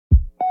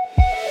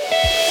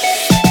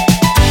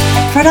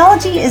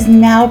Fraudology is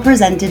now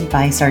presented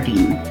by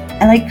Sardine,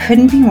 and I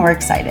couldn't be more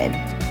excited.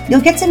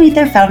 You'll get to meet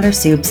their founder,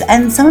 Soups,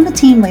 and some of the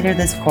team later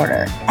this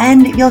quarter,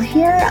 and you'll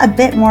hear a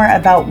bit more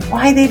about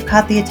why they've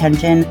caught the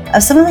attention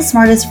of some of the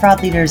smartest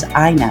fraud leaders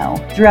I know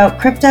throughout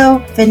crypto,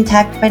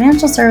 fintech,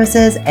 financial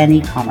services, and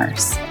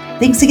e-commerce.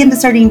 Thanks again to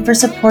Sardine for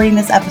supporting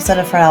this episode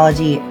of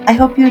Fraudology. I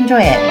hope you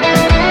enjoy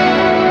it.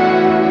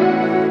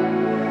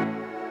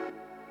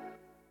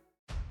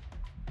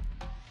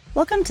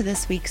 Welcome to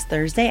this week's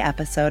Thursday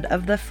episode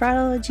of the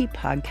Fraudology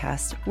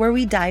podcast, where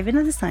we dive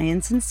into the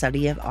science and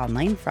study of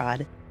online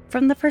fraud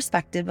from the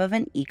perspective of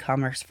an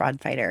e-commerce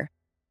fraud fighter.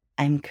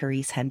 I'm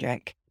Carice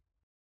Hendrick.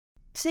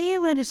 Today I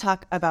wanted to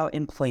talk about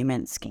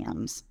employment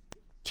scams.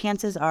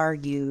 Chances are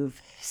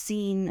you've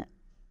seen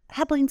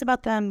headlines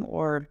about them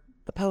or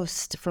the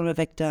post from a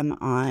victim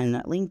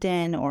on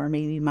LinkedIn, or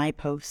maybe my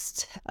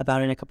post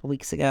about it a couple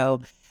weeks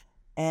ago.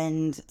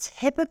 And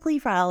typically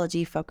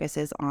Fraudology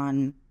focuses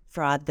on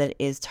fraud that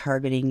is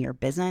targeting your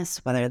business,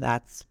 whether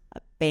that's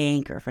a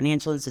bank or a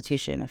financial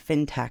institution, a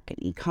fintech, an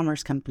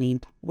e-commerce company,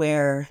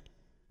 where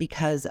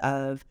because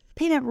of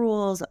payment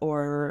rules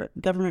or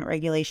government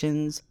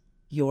regulations,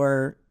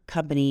 your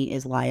company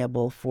is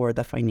liable for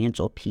the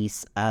financial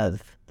piece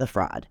of the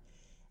fraud.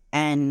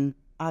 And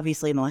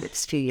obviously in the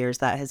last few years,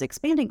 that has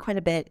expanded quite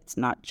a bit. It's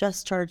not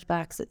just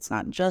chargebacks, it's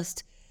not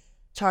just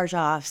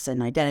charge-offs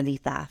and identity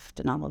theft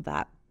and all of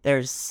that.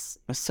 There's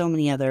so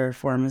many other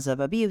forms of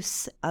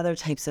abuse, other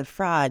types of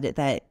fraud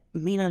that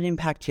may not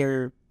impact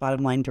your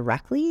bottom line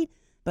directly,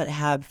 but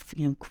have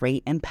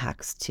great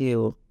impacts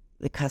to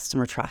the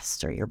customer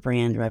trust or your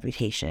brand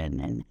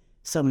reputation and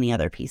so many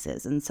other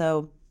pieces. And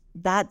so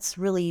that's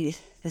really,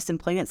 this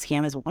employment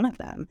scam is one of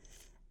them.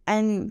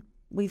 And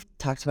we've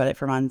talked about it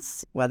for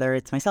months, whether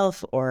it's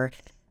myself or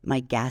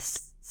my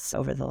guests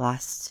over the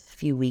last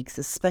few weeks,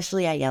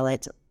 especially at Yell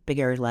It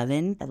Bigger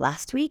 11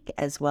 last week,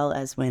 as well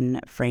as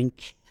when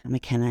Frank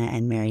McKenna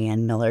and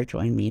Marianne Miller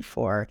joined me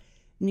for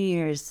New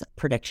Year's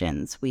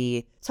predictions.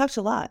 We talked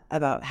a lot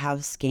about how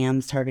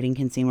scams targeting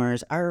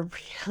consumers are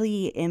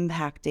really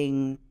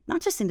impacting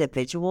not just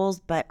individuals,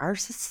 but our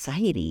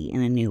society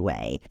in a new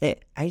way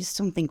that I just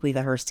don't think we've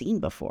ever seen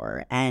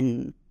before.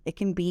 And it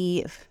can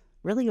be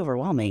really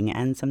overwhelming.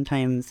 And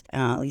sometimes,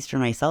 at least for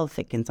myself,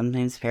 it can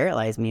sometimes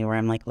paralyze me where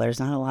I'm like, well, there's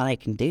not a lot I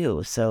can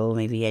do. So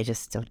maybe I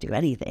just don't do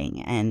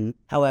anything. And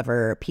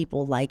however,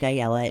 people like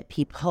Ayala,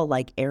 people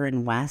like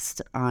Aaron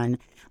West on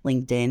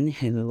LinkedIn,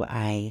 who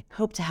I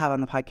hope to have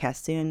on the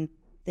podcast soon,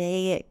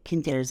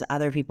 there's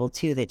other people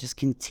too that just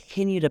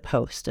continue to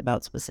post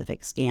about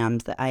specific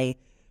scams that I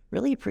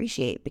really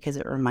appreciate, because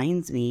it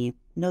reminds me,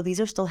 no, these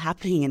are still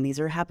happening, and these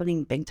are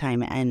happening big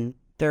time. And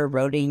they're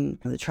eroding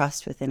the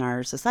trust within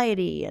our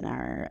society and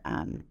our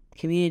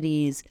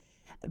communities,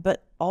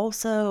 but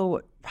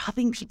also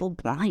robbing people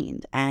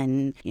blind.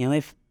 And,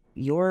 if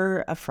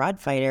you're a fraud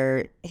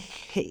fighter,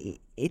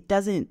 it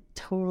doesn't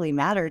totally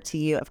matter to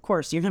you. Of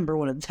course, your number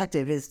one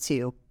objective is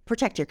to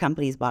protect your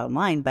company's bottom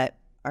line, but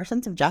our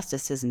sense of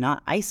justice is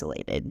not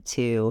isolated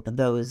to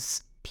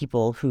those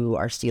people who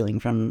are stealing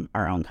from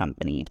our own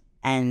company.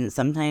 And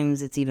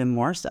sometimes it's even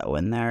more so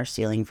when they're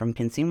stealing from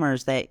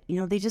consumers that,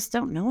 they just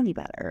don't know any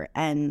better.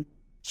 And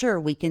sure,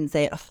 we can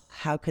say, oh,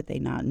 how could they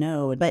not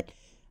know? But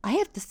I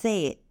have to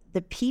say,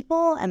 the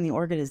people and the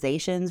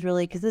organizations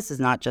really, because this is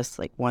not just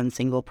like one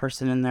single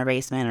person in their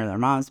basement or their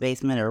mom's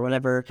basement or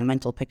whatever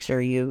mental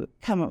picture you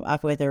come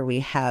up with or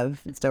we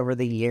have just over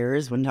the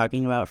years when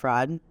talking about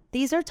fraud.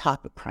 These are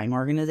top crime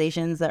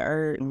organizations that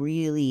are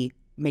really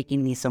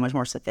making these so much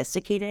more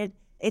sophisticated.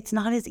 It's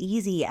not as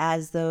easy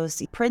as the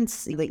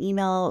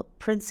email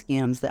print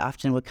scams that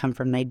often would come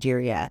from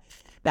Nigeria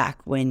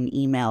back when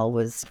email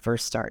was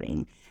first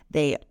starting.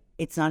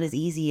 It's not as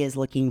easy as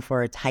looking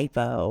for a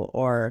typo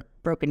or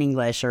broken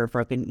English or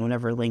broken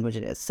whatever language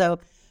it is. So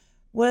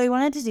what I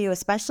wanted to do,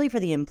 especially for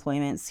the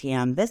employment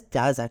scam, this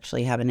does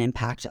actually have an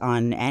impact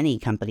on any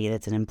company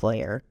that's an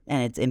employer,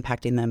 and it's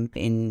impacting them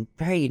in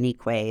very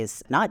unique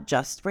ways, not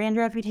just brand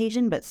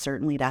reputation, but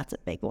certainly that's a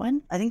big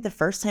one. I think the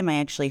first time I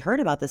actually heard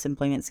about this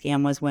employment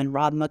scam was when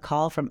Rob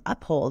McCall from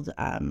Uphold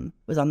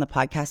was on the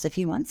podcast a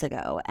few months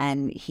ago,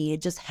 and he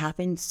had just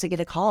happened to get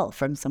a call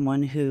from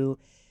someone who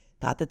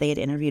thought that they had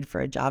interviewed for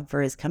a job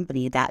for his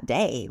company that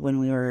day when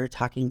we were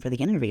talking for the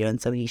interview.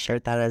 And so he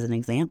shared that as an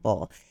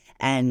example.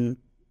 And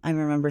I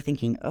remember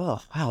thinking,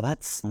 oh, wow,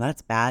 that's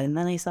bad. And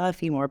then I saw a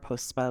few more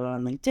posts about it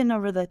on LinkedIn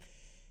over the,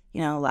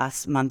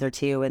 last month or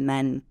two. And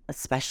then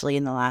especially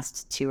in the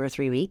last 2 or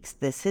 3 weeks,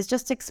 this has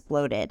just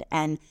exploded.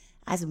 And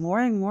as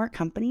more and more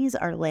companies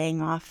are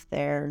laying off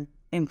their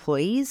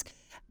employees,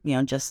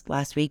 just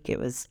last week it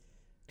was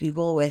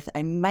Google with,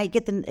 I might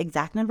get the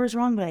exact numbers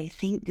wrong, but I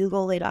think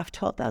Google laid off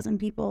 12,000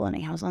 people and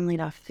Amazon laid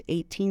off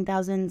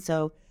 18,000.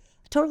 So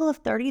a total of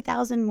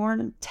 30,000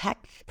 more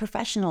tech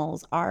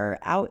professionals are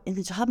out in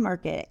the job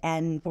market.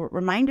 And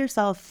remind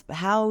yourself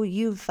how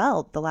you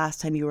felt the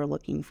last time you were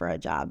looking for a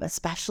job,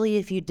 especially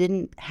if you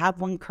didn't have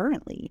one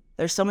currently.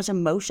 There's so much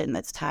emotion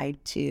that's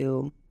tied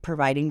to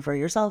providing for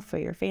yourself, for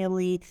your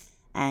family,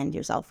 and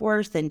your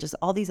self-worth and just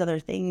all these other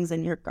things,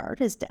 and your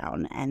guard is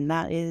down, and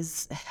that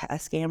is a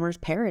scammer's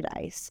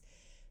paradise.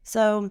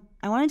 So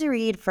I wanted to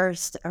read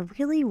first a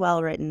really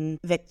well-written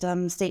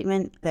victim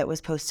statement that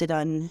was posted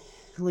on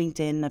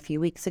LinkedIn a few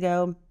weeks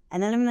ago.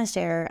 And then I'm going to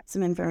share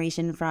some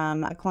information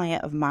from a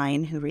client of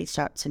mine who reached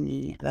out to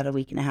me about a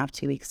week and a half,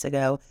 2 weeks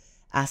ago,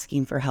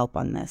 asking for help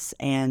on this.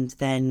 And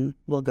then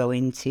we'll go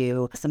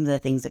into some of the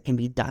things that can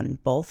be done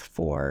both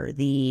for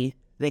the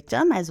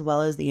victim as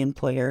well as the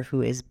employer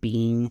who is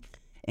being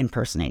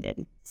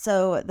impersonated.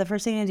 So the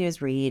first thing I do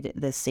is read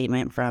this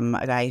statement from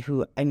a guy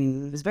who,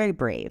 was very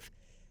brave.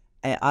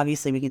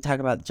 Obviously, we can talk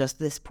about just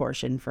this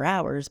portion for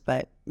hours,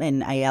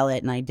 and I yell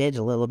it, and I did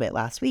a little bit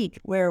last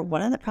week, where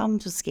one of the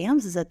problems with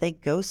scams is that they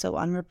go so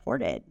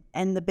unreported.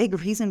 And the big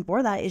reason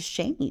for that is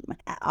shame.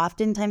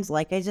 Oftentimes,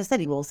 like I just said,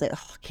 people will say,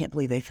 oh, I can't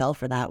believe they fell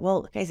for that.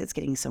 Well, guys, it's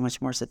getting so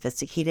much more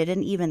sophisticated.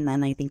 And even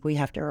then, I think we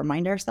have to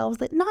remind ourselves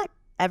that not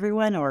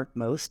everyone, or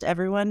most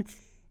everyone,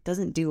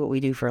 doesn't do what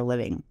we do for a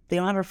living. They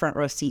don't have a front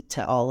row seat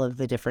to all of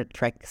the different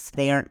tricks.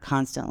 They aren't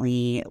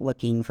constantly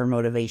looking for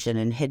motivation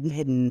and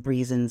hidden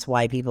reasons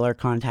why people are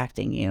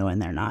contacting you,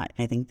 and they're not.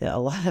 I think that a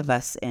lot of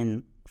us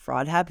in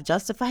fraud have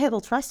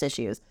justifiable trust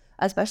issues,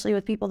 especially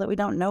with people that we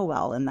don't know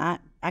well. And that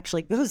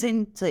actually goes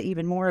into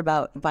even more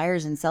about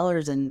buyers and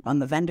sellers and on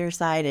the vendor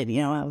side. And,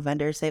 how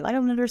vendors say, I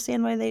don't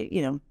understand why they,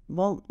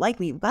 won't like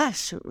me.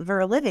 Gosh, for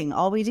a living,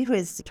 all we do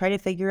is try to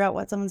figure out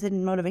what someone's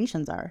hidden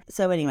motivations are.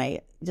 So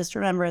anyway, just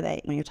remember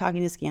that when you're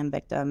talking to scam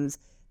victims,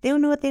 they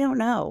don't know what they don't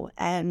know.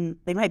 And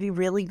they might be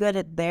really good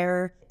at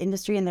their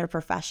industry and their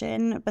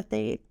profession, but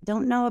they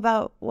don't know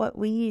about what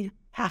we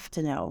have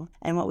to know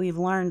and what we've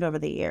learned over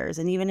the years.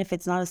 And even if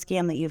it's not a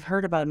scam that you've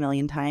heard about a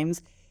million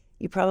times,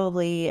 you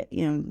probably,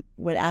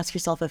 would ask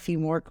yourself a few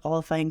more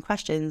qualifying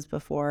questions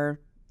before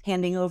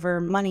handing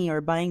over money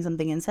or buying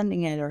something and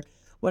sending it or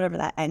whatever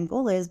that end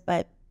goal is.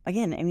 But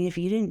again, if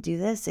you didn't do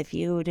this, if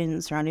you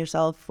didn't surround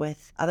yourself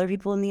with other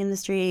people in the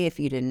industry, if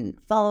you didn't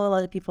follow a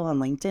lot of people on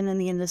LinkedIn in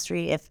the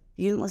industry, if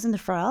you didn't listen to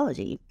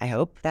Fraudology, I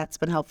hope that's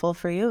been helpful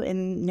for you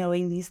in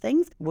knowing these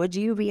things. Would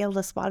you be able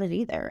to spot it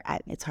either?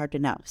 It's hard to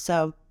know.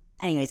 So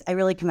anyways, I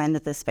really commend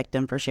this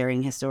victim for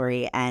sharing his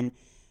story, and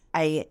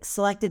I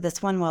selected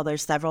this one while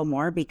there's several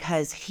more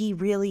because he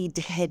really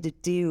did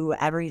do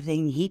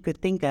everything he could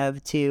think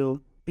of to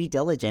be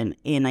diligent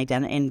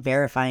in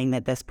verifying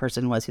that this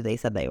person was who they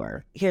said they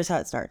were. Here's how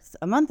it starts.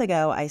 A month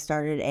ago, I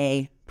started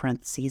a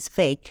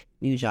 (fake)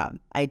 new job.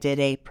 I did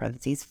a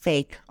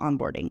 (fake)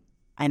 onboarding.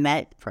 I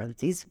met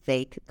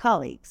 (fake)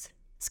 colleagues.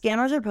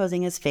 Scammers are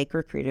posing as fake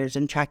recruiters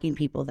and tracking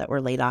people that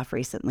were laid off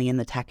recently in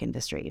the tech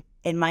industry.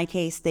 In my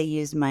case, they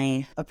used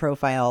a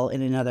profile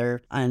on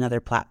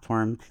another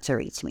platform to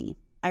reach me.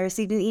 I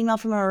received an email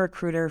from a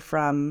recruiter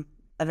from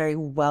a very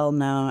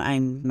well-known,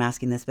 I'm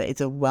masking this, but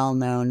it's a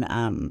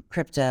well-known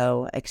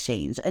crypto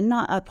exchange, and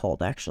not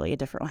Uphold, actually, a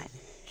different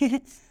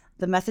one.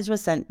 The message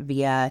was sent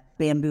via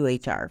Bamboo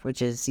HR,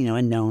 which is,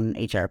 a known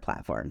HR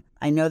platform.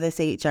 I know this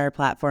HR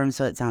platform,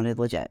 so it sounded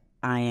legit.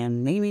 I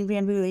am naming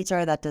Bamboo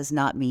HR. That does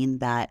not mean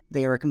that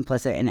they were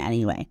complicit in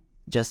any way.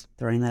 Just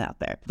throwing that out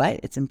there. But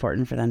it's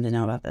important for them to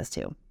know about this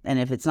too. And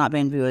if it's not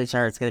Bamboo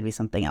HR, it's going to be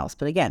something else.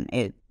 But again,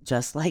 it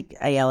just like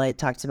Ayala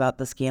talked about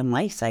the scam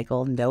life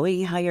cycle,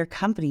 knowing how your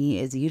company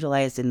is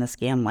utilized in the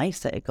scam life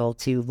cycle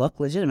to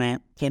look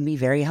legitimate can be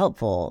very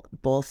helpful,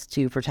 both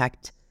to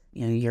protect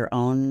your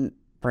own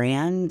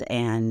brand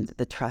and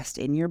the trust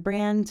in your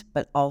brand,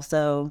 but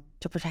also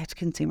to protect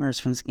consumers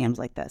from scams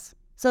like this.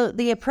 So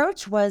the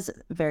approach was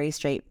very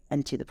straight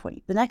and to the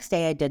point. The next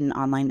day I did an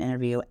online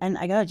interview and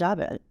I got a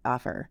job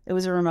offer. It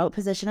was a remote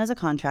position as a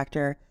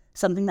contractor,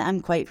 something that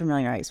I'm quite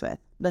familiarized with.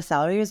 The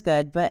salary was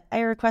good, but I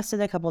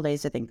requested a couple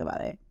days to think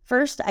about it.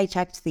 First, I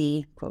checked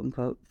the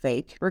quote-unquote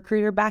fake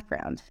recruiter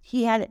background.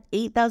 He had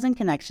 8,000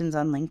 connections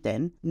on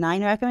LinkedIn,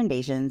 9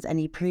 recommendations, and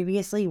he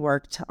previously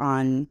worked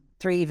on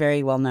 3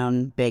 very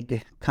well-known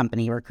big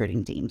company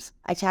recruiting teams.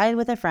 I chatted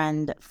with a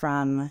friend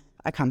from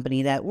a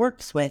company that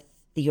works with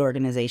the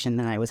organization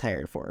that I was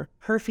hired for.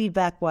 Her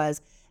feedback was,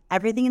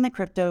 everything in the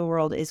crypto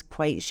world is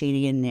quite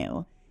shady and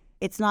new.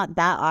 It's not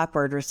that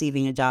awkward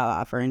receiving a job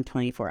offer in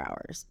 24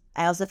 hours.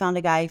 I also found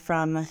a guy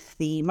from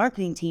the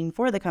marketing team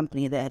for the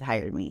company that had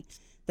hired me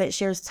that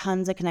shares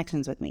tons of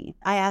connections with me.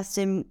 I asked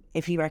him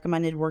if he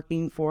recommended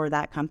working for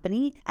that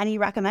company, and he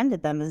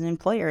recommended them as an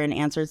employer and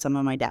answered some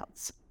of my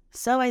doubts.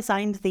 So I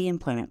signed the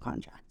employment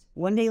contract.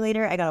 One day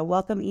later, I got a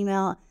welcome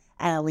email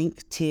and a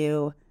link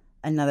to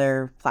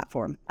another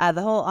platform.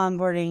 The whole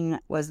onboarding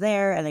was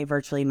there, and I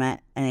virtually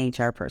met an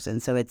HR person.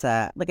 So it's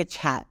like a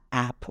chat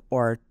app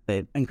or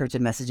an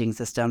encrypted messaging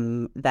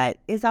system that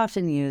is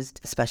often used,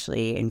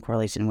 especially in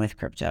correlation with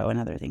crypto and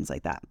other things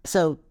like that.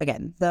 So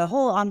again, the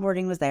whole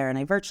onboarding was there, and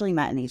I virtually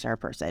met an HR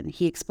person.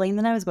 He explained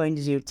that I was going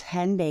to do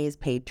 10 days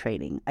paid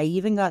training. I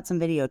even got some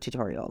video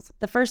tutorials.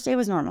 The first day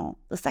was normal.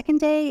 The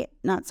second day,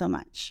 not so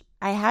much.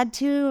 I had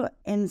to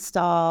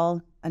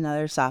install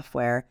another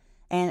software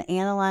and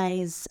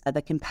analyze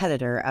the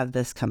competitor of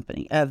the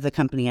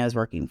company I was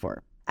working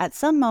for. At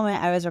some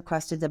moment, I was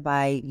requested to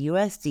buy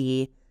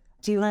USD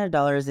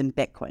 $200 in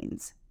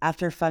Bitcoins.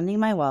 After funding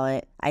my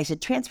wallet, I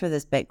should transfer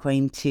this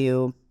Bitcoin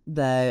to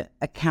the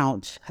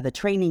account, the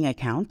training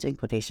account, in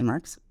quotation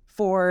marks,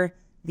 for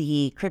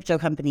the crypto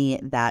company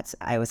that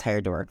I was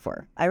hired to work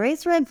for. I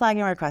raised a red flag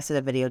and requested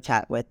a video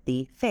chat with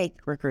the fake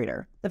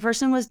recruiter. The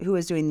person who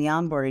was doing the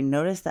onboarding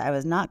noticed that I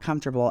was not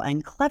comfortable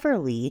and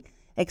cleverly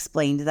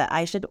explained that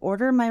I should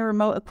order my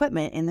remote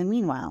equipment in the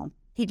meanwhile.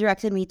 He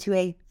directed me to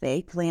a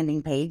fake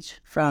landing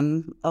page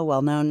from a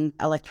well-known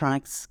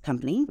electronics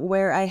company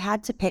where I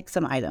had to pick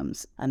some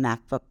items: a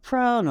MacBook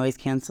Pro, noise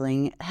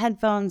canceling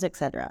headphones,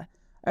 etc.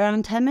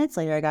 Around 10 minutes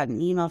later, I got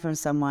an email from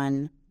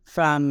someone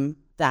from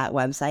that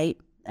website.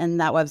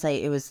 And that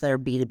website, it was their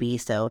B2B.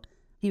 So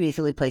he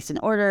basically placed an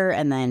order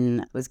and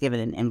then was given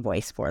an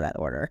invoice for that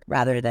order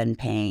rather than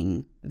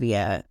paying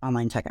via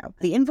online checkout.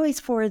 The invoice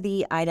for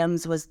the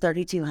items was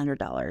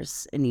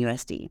 $3,200 in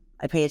USD.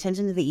 I paid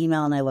attention to the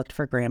email and I looked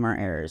for grammar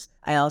errors.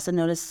 I also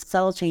noticed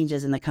subtle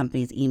changes in the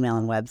company's email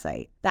and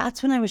website.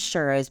 That's when I was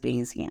sure I was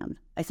being scammed.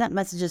 I sent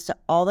messages to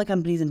all the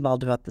companies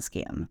involved about the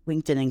scam,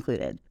 LinkedIn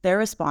included. Their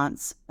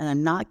response, and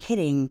I'm not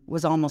kidding,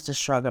 was almost a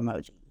shrug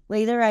emoji.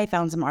 Later, I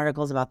found some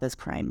articles about this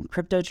crime.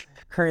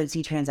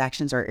 Cryptocurrency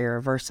transactions are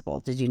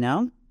irreversible. Did you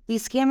know?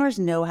 These scammers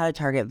know how to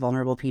target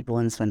vulnerable people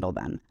and swindle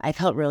them. I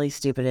felt really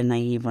stupid and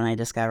naive when I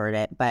discovered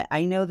it, but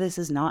I know this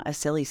is not a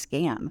silly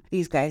scam.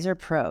 These guys are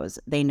pros.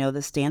 They know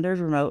the standard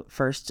remote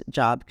first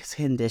job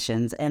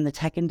conditions and the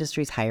tech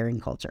industry's hiring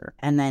culture.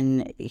 And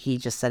then he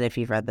just said, if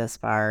you've read this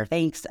far,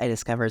 thanks. I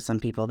discovered some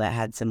people that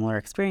had similar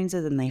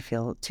experiences and they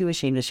feel too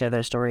ashamed to share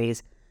their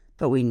stories,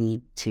 but we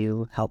need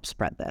to help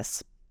spread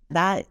this.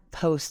 That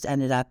post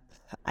ended up,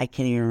 I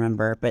can't even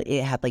remember, but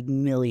it had like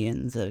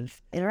millions of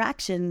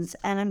interactions,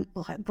 and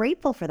I'm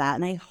grateful for that.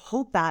 And I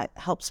hope that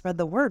helps spread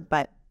the word.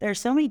 But there are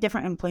so many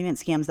different employment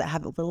scams that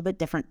have a little bit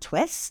different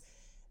twists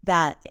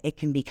that it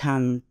can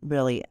become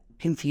really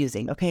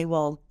confusing. Okay,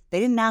 well, they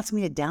didn't ask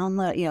me to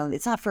download,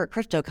 it's not for a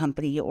crypto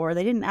company, or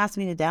they didn't ask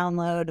me to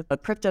download a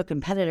crypto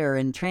competitor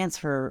and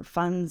transfer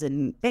funds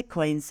in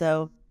Bitcoin,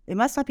 so it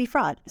must not be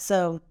fraud.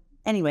 So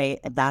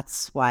anyway,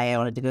 that's why I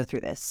wanted to go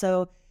through this.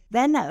 So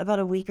then about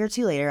a week or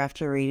two later,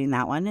 after reading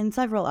that one and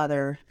several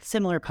other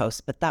similar posts,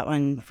 but that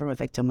one from a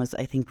victim was,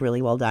 I think,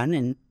 really well done.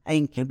 And I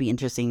think it'd be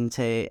interesting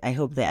I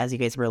hope that as you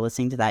guys were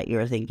listening to that, you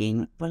were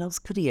thinking, what else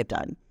could he have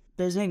done?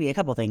 There's maybe a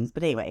couple things,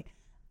 but anyway.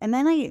 And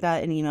then I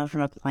got an email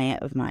from a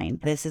client of mine.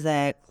 This is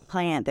a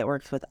client that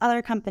works with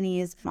other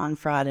companies on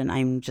fraud, and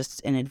I'm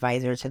just an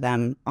advisor to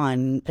them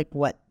on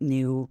what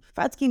new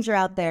fraud schemes are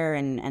out there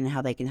and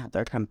how they can help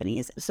their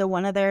companies. So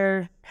one of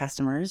their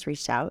customers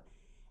reached out,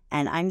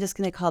 and I'm just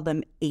going to call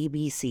them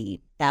ABC.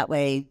 That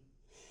way,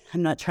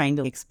 I'm not trying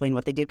to explain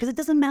what they do because it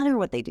doesn't matter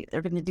what they do.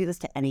 They're going to do this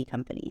to any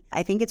company.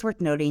 I think it's worth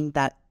noting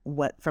that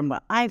from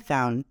what I've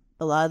found,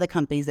 a lot of the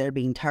companies that are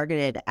being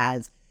targeted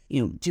as,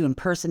 to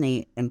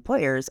impersonate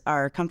employers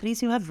are companies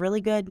who have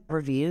really good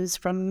reviews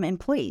from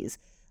employees,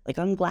 like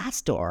on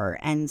Glassdoor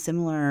and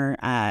similar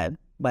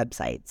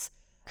websites.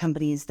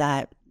 Companies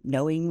that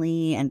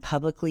knowingly and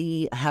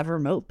publicly have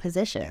remote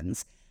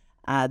positions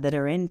that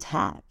are in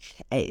tech.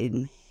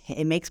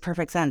 It makes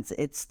perfect sense.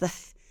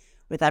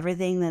 With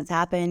everything that's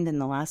happened in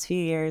the last few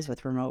years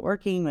with remote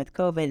working, with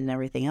COVID and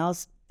everything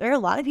else, there are a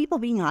lot of people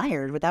being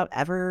hired without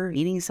ever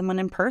meeting someone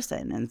in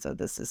person. And so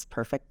this is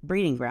perfect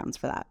breeding grounds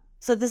for that.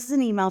 So this is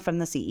an email from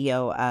the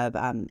CEO of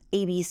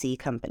ABC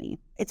Company.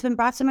 It's been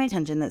brought to my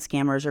attention that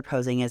scammers are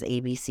posing as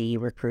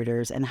ABC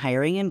recruiters and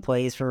hiring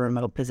employees for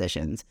remote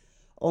positions,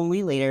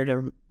 only later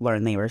to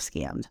learn they were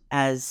scammed.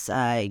 As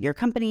your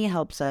company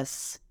helps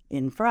us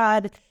in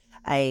fraud,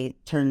 I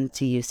turn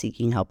to you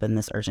seeking help in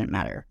this urgent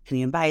matter. Can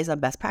you advise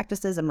on best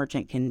practices a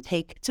merchant can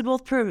take to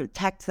both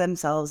protect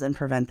themselves and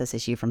prevent this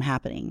issue from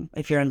happening?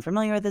 If you're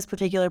unfamiliar with this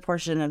particular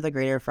portion of the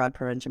greater fraud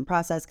prevention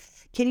process,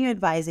 can you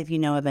advise if you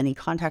know of any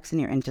contacts in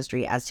your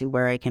industry as to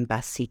where I can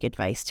best seek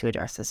advice to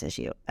address this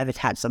issue? I've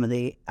attached some of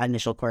the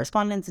initial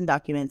correspondence and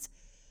documents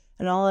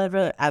and all of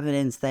the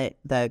evidence that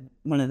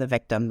one of the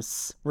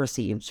victims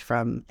received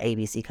from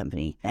ABC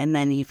Company. And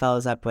then he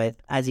follows up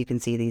with, as you can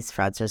see, these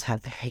fraudsters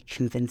have very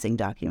convincing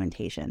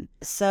documentation.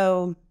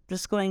 So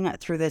just going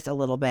through this a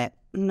little bit,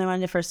 I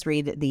wanted to first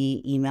read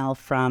the email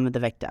from the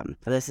victim.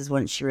 So this is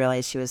when she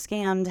realized she was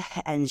scammed,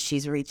 and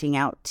she's reaching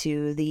out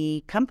to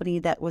the company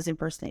that was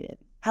impersonated.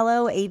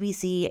 Hello,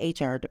 ABC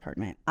HR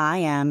department.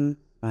 I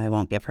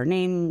won't give her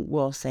name,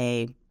 we'll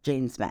say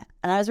Jane Smith.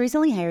 And I was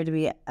recently hired to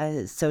be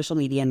a social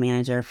media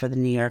manager for the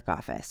New York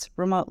office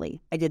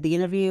remotely. I did the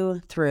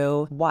interview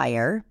through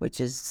Wire, which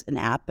is an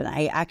app, and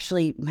I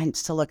actually meant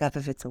to look up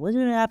if it's a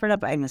legitimate app or not,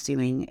 but I'm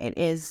assuming it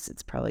is.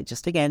 It's probably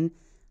just, again,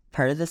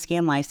 part of the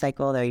scam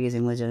lifecycle. They're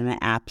using legitimate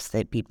apps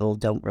that people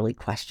don't really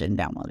question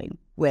downloading.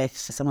 With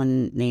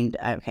someone named,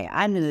 okay,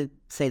 I'm going to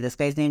say this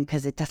guy's name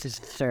because it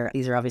doesn't, sure,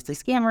 these are obviously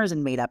scammers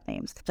and made up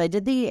names. So I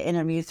did the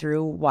interview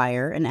through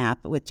Wire, an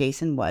app, with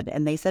Jason Wood,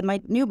 and they said my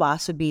new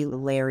boss would be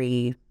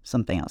Larry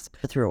something else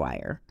through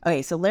Wire.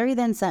 Okay, so Larry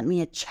then sent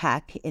me a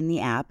check in the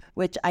app,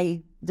 which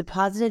I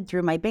deposited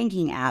through my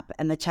banking app,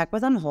 and the check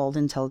was on hold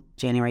until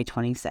January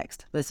 26th.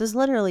 This was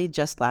literally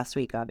just last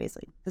week,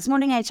 obviously. This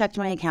morning, I checked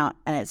my account,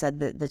 and it said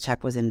that the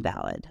check was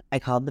invalid. I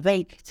called the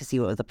bank to see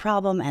what was the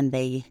problem, and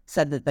they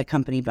said that the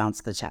company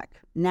bounced the check.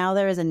 Now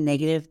there is a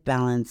negative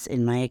balance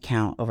in my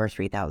account over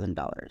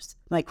 $3,000.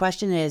 My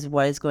question is,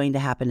 what is going to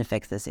happen to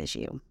fix this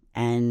issue?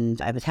 And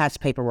I've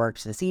attached paperwork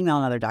to this email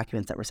and other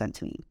documents that were sent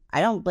to me.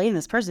 I don't blame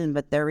this person,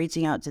 but they're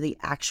reaching out to the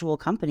actual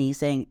company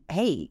saying,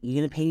 hey, you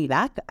going to pay me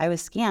back? I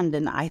was scammed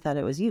and I thought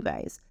it was you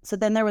guys. So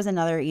then there was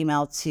another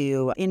email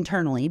to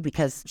internally,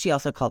 because she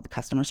also called the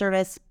customer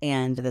service,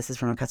 and this is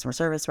from a customer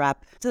service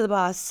rep, to the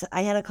boss.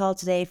 I had a call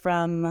today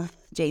from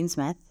Jane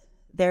Smith.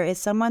 There is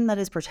someone that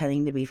is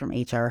pretending to be from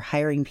HR,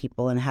 hiring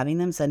people and having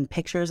them send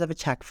pictures of a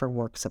check for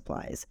work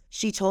supplies.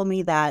 She told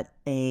me that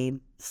a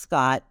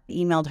Scott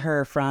emailed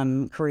her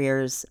from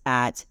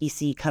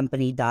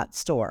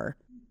careers@eccompany.store.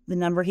 The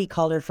number he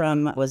called her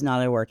from was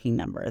not a working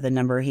number. The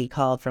number he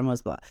called from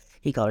was blah.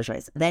 He called her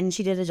twice. Then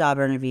she did a job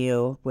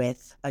interview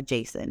with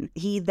Jason.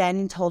 He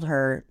then told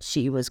her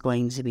she was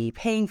going to be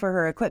paying for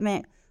her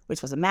equipment,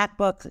 which was a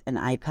MacBook, an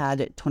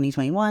iPad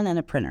 2021, and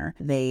a printer.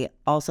 They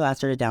also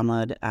asked her to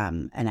download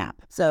an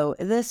app. So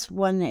this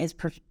one is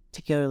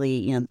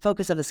particularly, the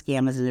focus of the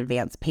scam is an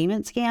advance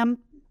payment scam,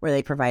 where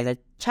they provide a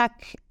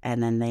check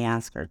and then they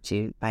ask her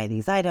to buy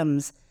these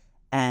items,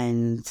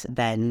 and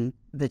then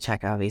the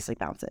check obviously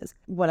bounces.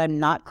 What I'm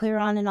not clear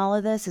on in all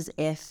of this is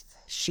if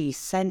she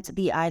sent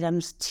the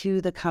items to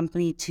the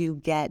company to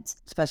get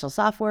special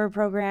software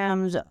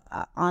programs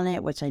on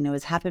it, which I know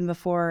has happened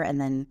before,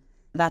 and then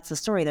that's the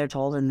story they're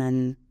told, and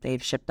then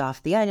they've shipped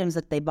off the items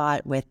that they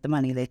bought with the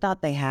money they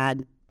thought they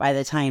had. By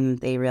the time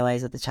they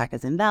realize that the check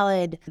is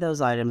invalid, those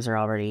items are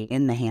already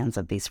in the hands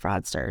of these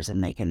fraudsters,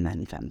 and they can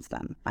then fence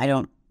them. I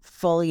don't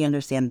fully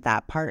understand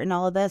that part in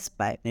all of this,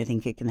 but I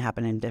think it can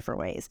happen in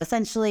different ways.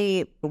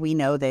 Essentially, we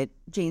know that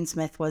Jane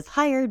Smith was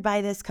hired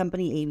by this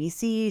company,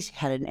 ABC. She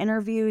had an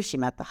interview. She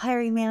met the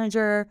hiring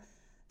manager.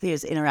 She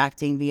was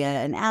interacting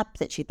via an app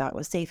that she thought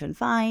was safe and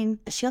fine.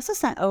 She also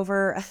sent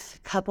over a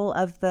couple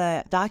of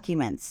the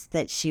documents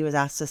that she was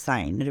asked to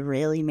sign to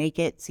really make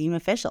it seem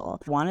official.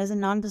 One is a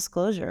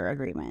non-disclosure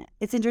agreement.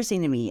 It's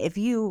interesting to me. If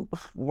you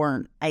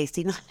weren't, I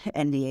see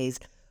NDAs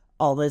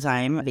all the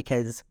time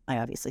because I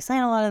obviously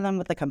sign a lot of them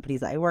with the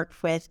companies I work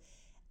with.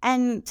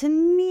 And to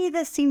me,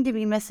 this seemed to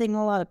be missing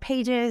a lot of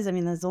pages. I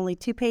mean, there's only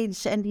 2-page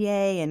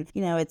NDA, and,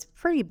 it's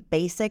pretty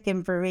basic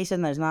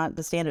information. There's not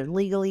the standard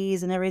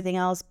legalese and everything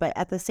else. But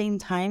at the same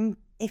time,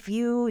 if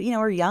you,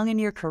 are young in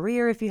your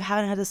career, if you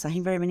haven't had to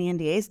sign very many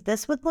NDAs,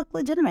 this would look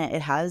legitimate.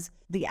 It has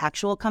the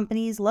actual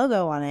company's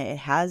logo on it. It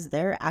has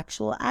their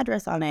actual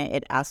address on it.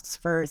 It asks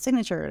for a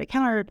signature, a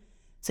counter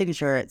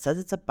signature. It says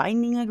it's a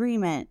binding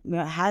agreement.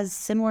 It has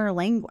similar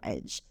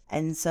language.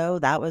 And so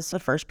that was the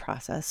first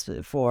process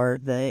for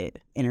the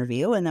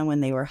interview. And then when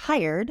they were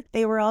hired,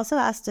 they were also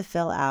asked to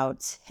fill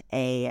out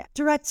a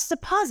direct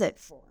deposit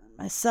form.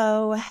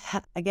 So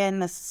again,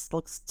 this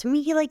looks to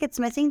me like it's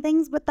missing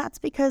things, but that's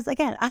because,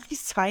 again, I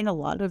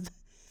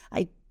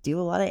do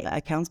a lot of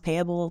accounts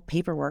payable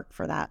paperwork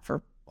for that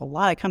for a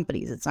lot of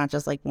companies. It's not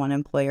just like one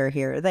employer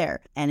here or there.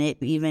 And it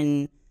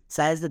even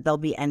says that they'll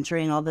be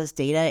entering all this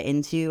data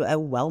into a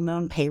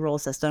well-known payroll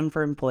system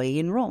for employee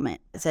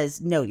enrollment. It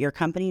says, note, your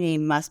company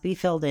name must be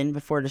filled in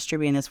before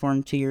distributing this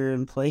form to your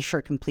employee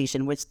for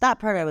completion, which that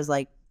part I was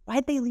like,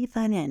 why'd they leave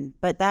that in?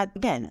 But that,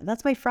 again,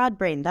 that's my fraud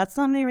brain. That's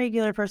not my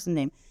regular person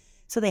name.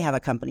 So they have a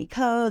company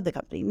code, the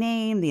company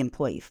name, the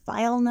employee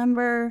file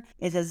number.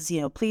 It says,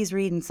 please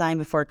read and sign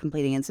before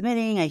completing and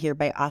submitting. I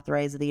hereby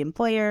authorize the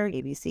employer,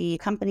 ABC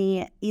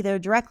company, either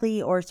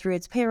directly or through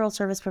its payroll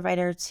service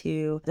provider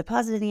to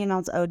deposit any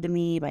amounts owed to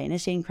me by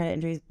initiating credit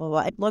entries, blah,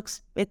 blah, blah.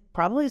 It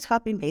probably is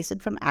copy and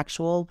pasted from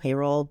actual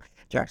payroll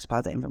direct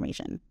deposit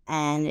information.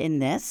 And in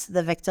this,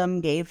 the victim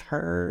gave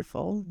her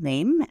full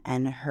name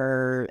and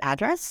her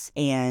address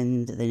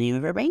and the name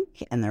of her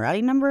bank and the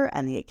routing number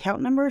and the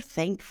account number.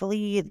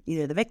 Thankfully,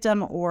 either the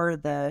victim or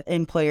the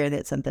employer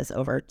that sent this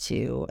over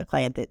to a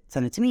client that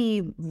sent it to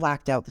me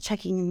blacked out the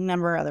checking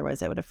number.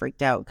 Otherwise, I would have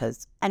freaked out,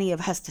 because any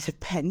of us that have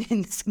been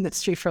in this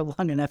industry for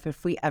long enough,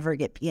 if we ever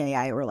get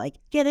PAI, we're like,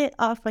 get it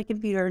off my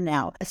computer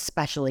now,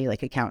 especially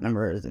like account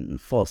numbers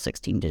and full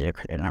 16-digit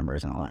credit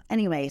numbers and all that.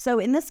 Anyway, so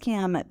in this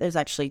scam,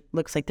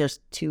 looks like there's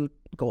two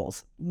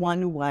goals.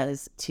 One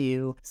was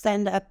to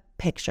send a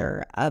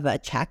picture of a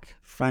check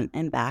front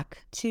and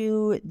back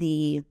to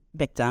the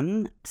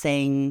victim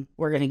saying,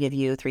 we're going to give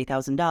you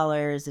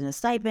 $3,000 in a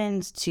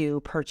stipend to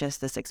purchase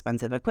this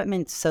expensive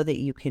equipment so that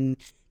you can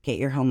get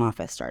your home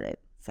office started.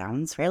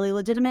 Sounds fairly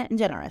legitimate and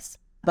generous.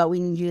 But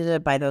we need you to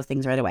buy those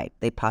things right away.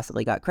 They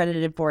possibly got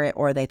credited for it,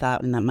 or they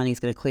thought that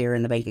money's going to clear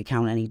in the bank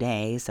account any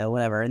day, so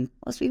whatever. And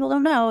most people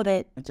don't know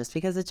that just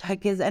because a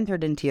check is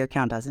entered into your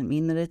account doesn't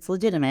mean that it's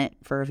legitimate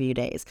for a few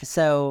days.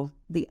 So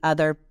the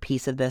other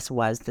piece of this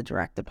was the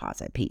direct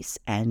deposit piece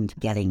and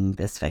getting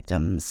this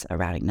victim's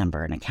routing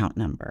number and account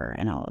number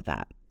and all of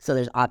that. So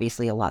there's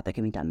obviously a lot that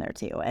can be done there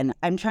too. And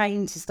I'm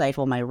trying to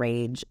stifle my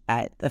rage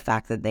at the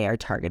fact that they are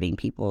targeting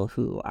people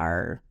who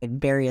are in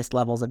various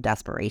levels of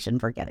desperation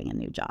for getting a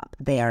new job.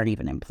 They aren't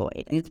even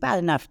employed. And it's bad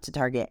enough to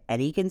target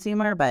any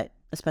consumer, but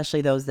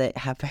especially those that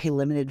have very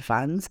limited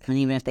funds. And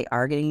even if they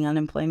are getting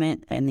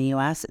unemployment in the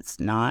US, it's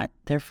not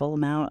their full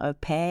amount of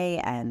pay.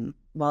 And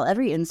while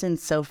every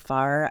instance so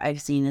far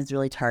I've seen is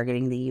really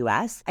targeting the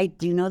US, I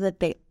do know that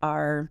they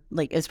are,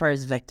 like, as far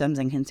as victims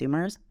and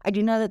consumers, I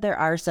do know that there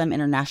are some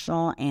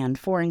international and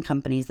foreign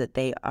companies that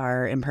they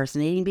are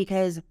impersonating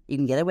because you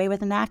can get away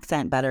with an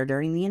accent better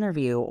during the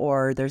interview,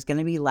 or there's going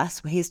to be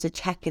less ways to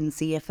check and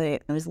see if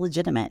it was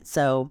legitimate.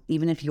 So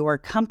even if your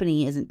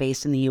company isn't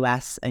based in the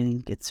US, I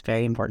think it's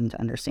very important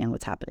to understand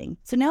what's happening.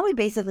 So now we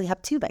basically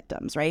have two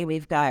victims, right?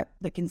 We've got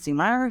the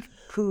consumer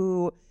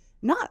who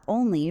not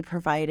only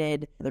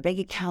provided their bank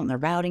account and their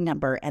routing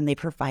number, and they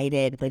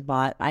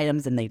bought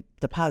items and they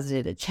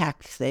deposited a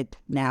check that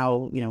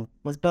now,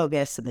 was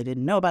bogus, and they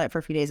didn't know about it for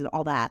a few days and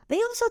all that. They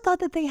also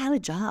thought that they had a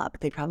job.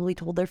 They probably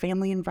told their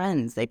family and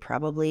friends. They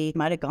probably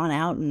might have gone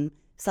out and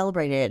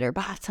celebrated or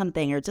bought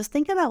something, or just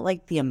think about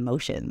like the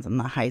emotions and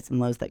the highs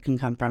and lows that can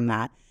come from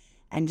that.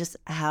 And just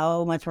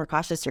how much more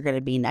cautious you're going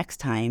to be next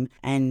time.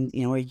 And,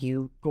 are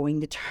you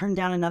going to turn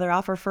down another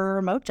offer for a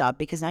remote job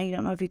because now you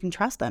don't know if you can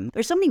trust them?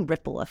 There's so many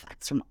ripple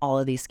effects from all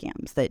of these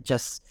scams that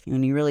just,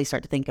 when you really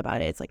start to think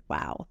about it, it's like,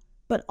 wow.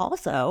 But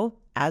also,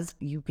 as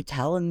you could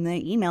tell in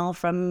the email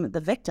from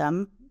the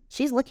victim,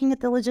 she's looking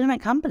at the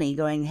legitimate company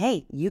going,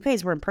 hey, you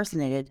guys were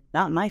impersonated,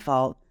 not my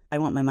fault. I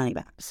want my money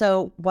back.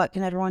 So what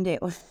can everyone do?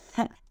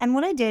 And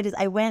what I did is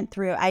I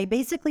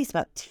basically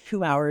spent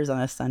 2 hours on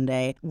a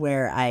Sunday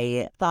where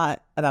I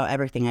thought about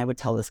everything I would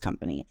tell this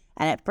company.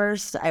 And at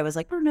first I was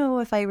like, I don't know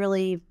if I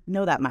really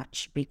know that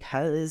much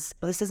because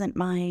this isn't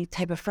my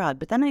type of fraud.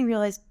 But then I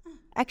realized,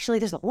 actually,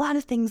 there's a lot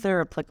of things that are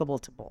applicable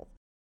to both.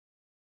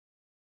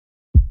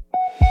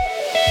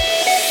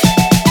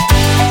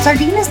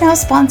 Sardine is now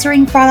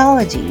sponsoring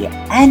Fraudology,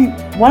 and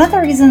one of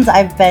the reasons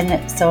I've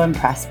been so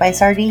impressed by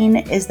Sardine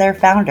is their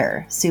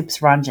founder, Soups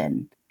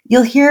Ranjan.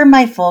 You'll hear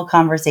my full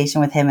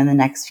conversation with him in the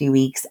next few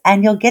weeks,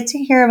 and you'll get to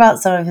hear about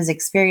some of his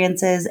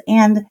experiences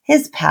and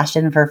his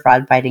passion for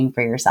fraud fighting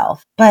for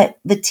yourself. But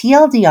the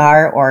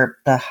TLDR, or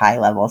the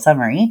high-level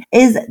summary,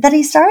 is that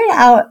he started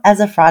out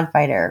as a fraud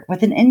fighter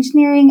with an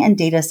engineering and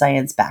data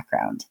science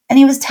background. And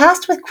he was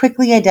tasked with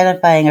quickly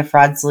identifying a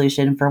fraud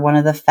solution for one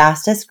of the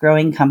fastest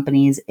growing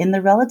companies in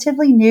the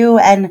relatively new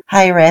and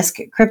high-risk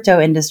crypto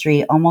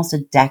industry almost a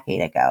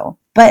decade ago.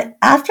 But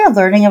after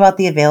learning about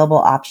the available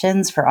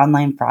options for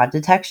online fraud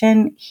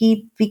detection,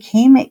 he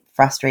became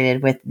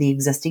frustrated with the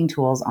existing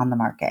tools on the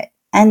market.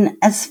 And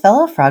as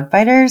fellow fraud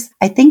fighters,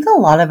 I think a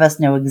lot of us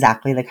know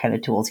exactly the kind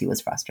of tools he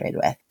was frustrated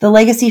with. The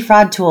legacy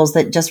fraud tools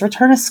that just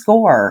return a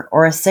score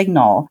or a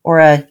signal or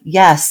a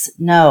yes,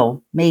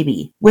 no,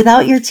 maybe,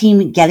 without your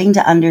team getting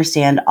to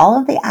understand all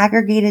of the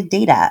aggregated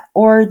data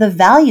or the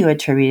value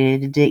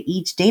attributed to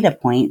each data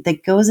point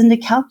that goes into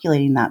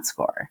calculating that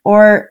score.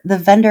 Or the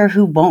vendor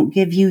who won't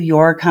give you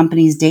your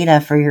company's data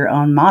for your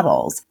own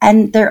models.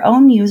 And their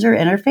own user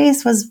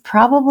interface was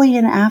probably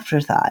an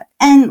afterthought.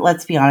 And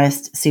let's be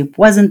honest, Soup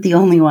wasn't the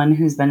only one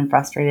who's been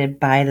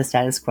frustrated by the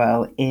status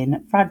quo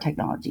in fraud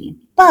technology.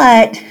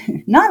 But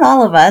not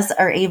all of us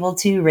are able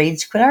to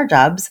rage quit our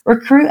jobs,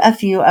 recruit a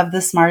few of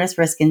the smartest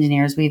risk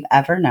engineers we've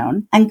ever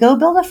known, and go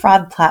build a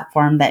fraud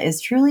platform that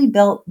is truly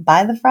built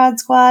by the fraud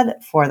squad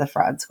for the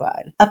fraud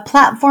squad. A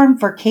platform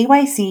for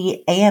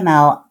KYC,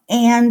 AML,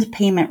 and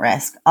payment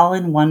risk all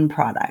in one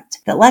product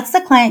that lets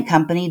the client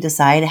company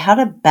decide how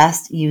to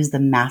best use the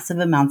massive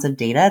amounts of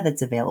data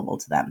that's available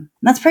to them. And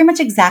that's pretty much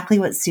exactly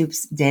what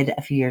Soups did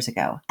a few years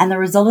ago. And the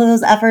result of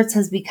those efforts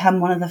has become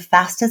one of the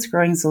fastest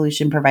growing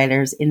solution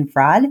providers in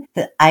fraud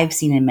that I've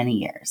seen in many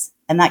years.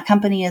 And that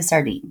company is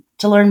Sardine.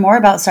 To learn more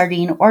about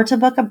Sardine or to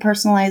book a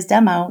personalized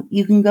demo,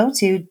 you can go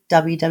to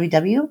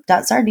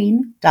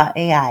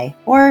www.sardine.ai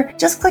or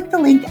just click the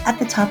link at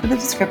the top of the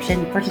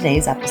description for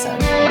today's episode.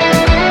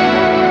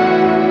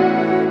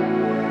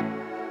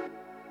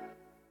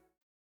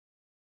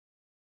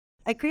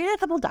 I created a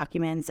couple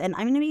documents, and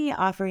I'm going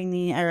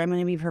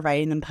to be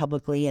providing them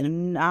publicly, and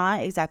I'm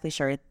not exactly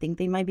sure. I think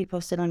they might be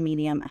posted on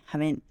Medium. I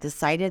haven't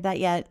decided that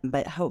yet,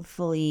 but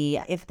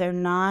hopefully if I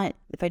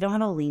don't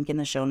have a link in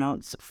the show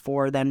notes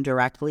for them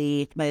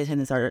directly, by the time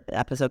this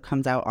episode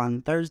comes out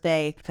on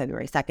Thursday,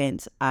 February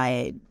 2nd,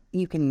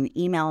 you can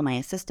email my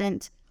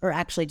assistant, or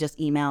actually just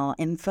email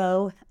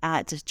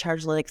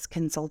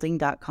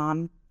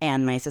info@chargelyticsconsulting.com.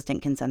 And my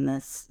assistant can send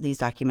these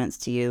documents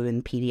to you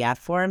in PDF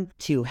form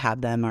to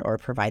have them or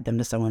provide them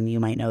to someone you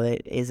might know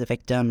that is a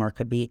victim or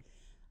could be.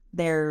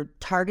 They're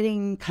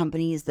targeting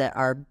companies that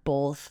are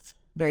both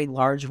very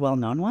large,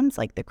 well-known ones,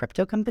 like the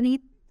crypto company,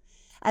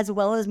 as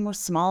well as more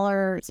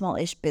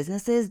small-ish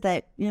businesses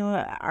that,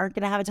 aren't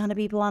going to have a ton of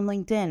people on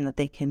LinkedIn that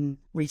they can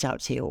reach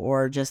out to,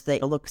 or just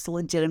that it looks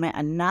legitimate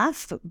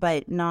enough,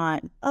 but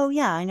not, oh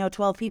yeah, I know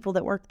 12 people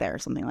that work there, or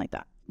something like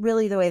that.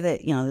 Really the way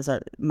that,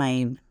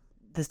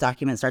 this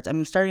document starts.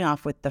 I'm starting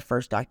off with the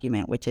first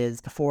document, which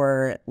is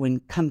for when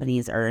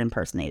companies are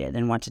impersonated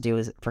and what to do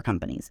is for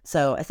companies.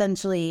 So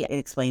essentially, it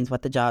explains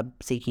what the job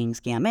seeking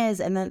scam is,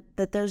 and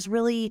that there's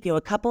really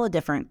a couple of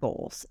different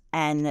goals,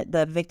 and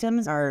the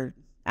victims are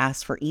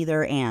asked for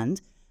either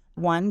and.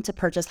 One, to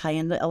purchase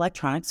high-end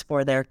electronics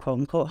for their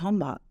quote-unquote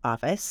home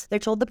office. They're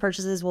told the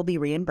purchases will be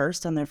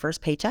reimbursed on their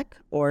first paycheck,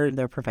 or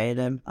they're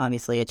provided,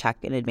 obviously, a check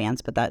in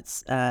advance, but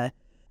that's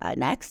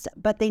next.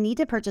 But they need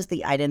to purchase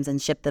the items and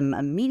ship them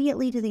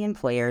immediately to the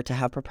employer to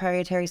have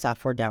proprietary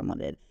software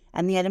downloaded.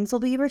 And the items will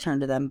be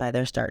returned to them by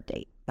their start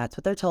date. That's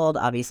what they're told.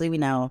 Obviously, we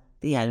know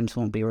the items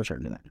won't be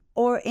returned to them.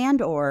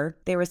 Or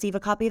they receive a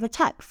copy of a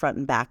check front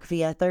and back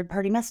via a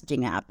third-party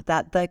messaging app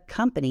that the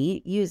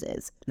company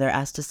uses. They're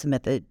asked to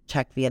submit the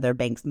check via their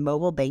bank's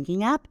mobile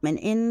banking app.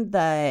 And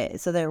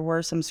so there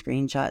were some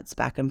screenshots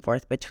back and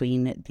forth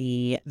between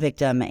the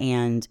victim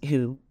and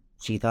who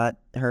she thought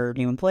her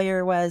new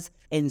employer was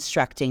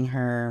instructing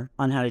her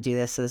on how to do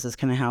this. So this is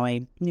kind of how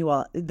I knew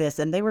all this.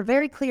 And they were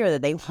very clear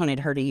that they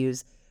wanted her to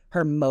use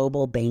her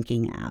mobile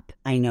banking app.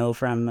 I know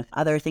from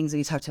other things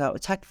we talked about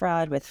with check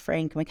fraud with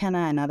Frank McKenna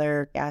and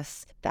other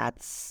guests,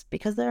 that's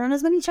because there aren't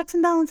as many checks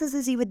and balances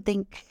as you would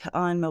think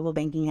on mobile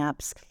banking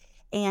apps.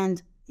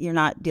 And you're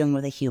not dealing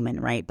with a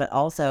human, right? But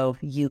also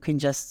you can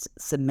just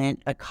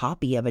submit a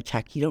copy of a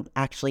check. You don't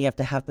actually have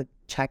to have the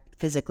check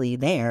physically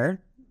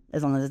there.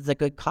 As long as it's a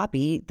good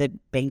copy, the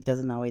bank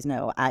doesn't always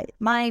know.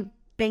 My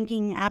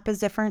banking app is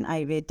different.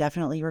 It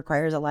definitely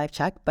requires a live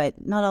check,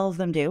 but not all of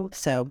them do.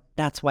 So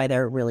that's why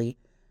they're really,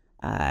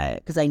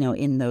 because I know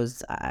in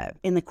those,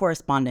 in the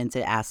correspondence,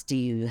 it asks, do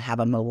you have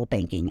a mobile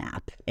banking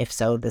app? If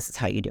so, this is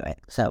how you do it.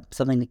 So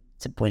something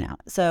to point out.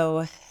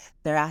 So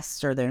they're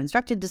asked or they're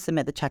instructed to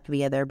submit the check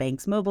via their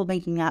bank's mobile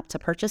banking app to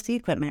purchase the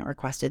equipment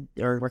requested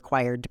or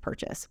required to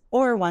purchase.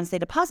 Or once they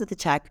deposit the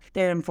check,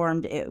 they're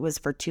informed it was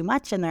for too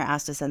much and they're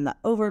asked to send the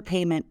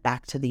overpayment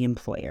back to the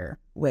employer,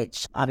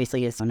 which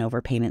obviously is an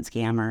overpayment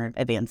scam or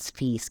advance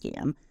fee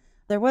scam.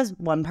 There was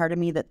one part of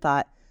me that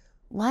thought,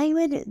 why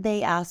would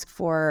they ask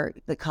for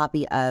the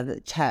copy of the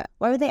check?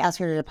 Why would they ask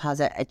her to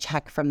deposit a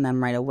check from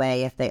them right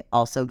away if they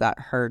also got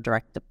her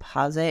direct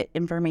deposit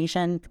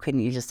information?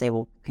 Couldn't you just say,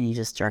 well, can you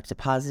just direct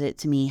deposit it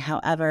to me?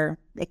 However,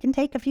 it can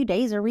take a few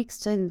days or weeks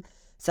to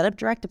set up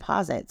direct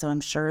deposit. So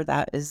I'm sure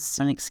that is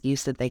an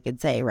excuse that they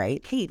could say,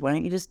 right? Hey, why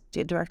don't you just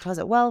do direct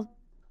deposit? Well,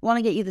 want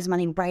to get you this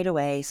money right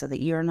away so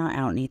that you're not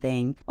out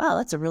anything. Wow,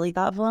 that's a really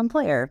thoughtful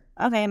employer.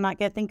 Okay, I'm not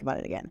going to think about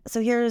it again.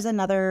 So here's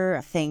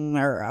another thing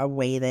or a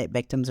way that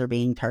victims are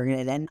being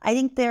targeted. And I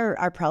think there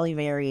are probably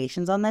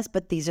variations on this,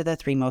 but these are the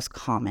three most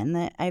common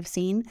that I've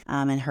seen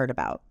and heard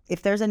about.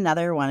 If there's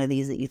another one of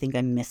these that you think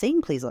I'm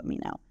missing, please let me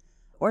know.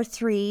 Or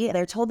 3,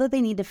 they're told that they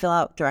need to fill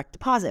out direct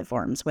deposit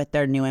forms with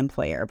their new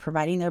employer,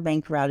 providing their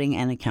bank routing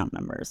and account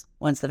numbers.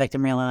 Once the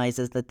victim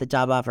realizes that the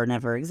job offer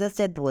never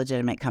existed, the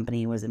legitimate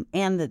company was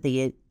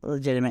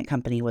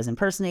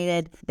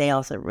impersonated, they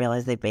also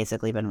realize they've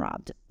basically been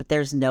robbed. But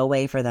there's no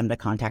way for them to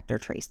contact or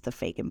trace the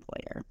fake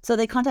employer. So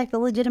they contact the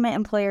legitimate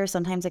employer,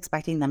 sometimes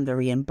expecting them to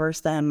reimburse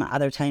them.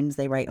 Other times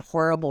they write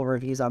horrible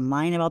reviews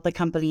online about the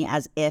company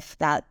as if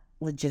that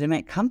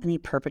legitimate company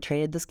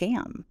perpetrated the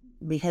scam.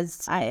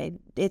 Because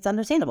it's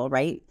understandable,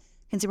 right?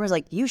 Consumers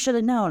like, you should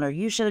have known, or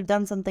you should have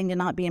done something to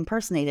not be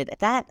impersonated.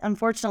 That,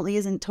 unfortunately,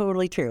 isn't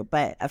totally true.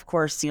 But, of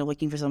course, you're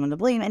looking for someone to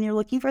blame, and you're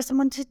looking for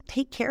someone to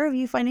take care of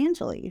you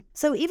financially.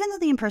 So even though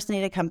the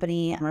impersonated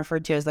company,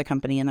 referred to as the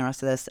company in the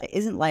rest of this,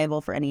 isn't liable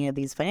for any of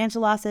these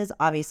financial losses,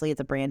 obviously it's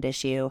a brand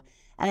issue.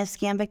 And if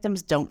scam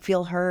victims don't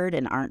feel heard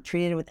and aren't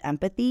treated with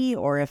empathy,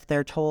 or if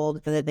they're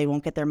told that they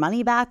won't get their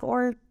money back,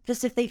 or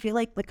just if they feel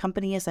like the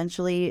company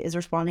essentially is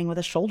responding with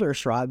a shoulder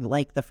shrug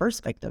like the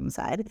first victim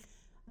said,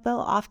 they'll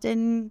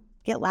often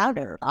get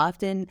louder,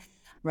 often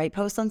write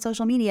posts on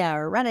social media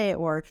or Reddit,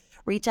 or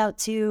reach out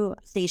to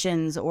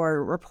stations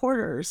or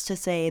reporters to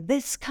say,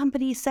 this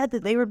company said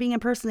that they were being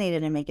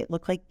impersonated, and make it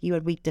look like you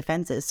had weak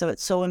defenses. So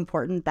it's so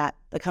important that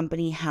the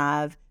company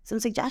have some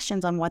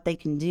suggestions on what they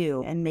can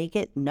do and make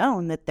it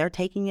known that they're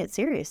taking it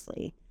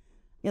seriously.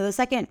 The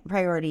second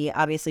priority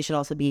obviously should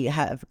also be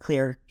have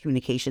clear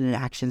communication and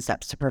action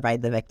steps to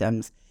provide the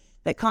victims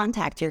that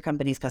contact your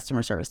company's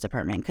customer service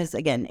department. Because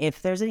again,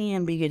 if there's any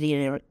ambiguity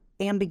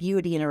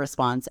in a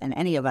response, and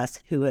any of us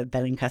who have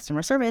been in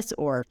customer service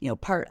or,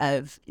 part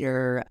of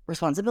your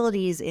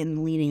responsibilities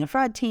in leading a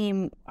fraud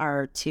team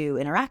are to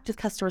interact with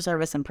customer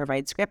service and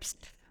provide scripts,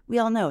 we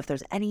all know if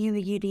there's any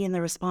ambiguity in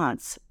the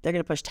response, they're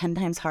going to push 10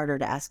 times harder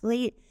to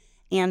escalate.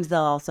 And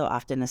they'll also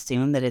often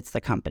assume that it's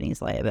the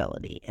company's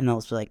liability. And they'll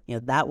be like,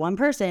 that one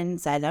person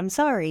said, I'm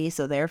sorry,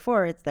 so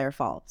therefore it's their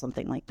fault,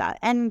 something like that.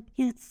 And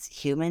it's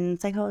human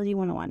psychology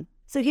 101.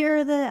 So here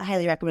are the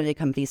highly recommended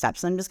company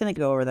steps. I'm just going to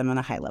go over them on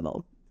a high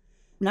level.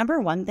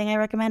 Number one thing I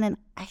recommend, and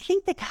I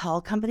think the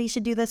all companies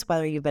should do this,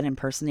 whether you've been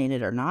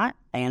impersonated or not.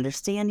 I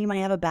understand you might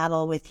have a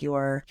battle with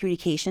your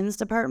communications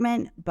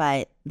department,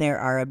 but there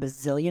are a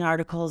bazillion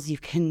articles you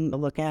can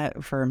look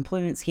at for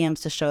employment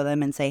scams to show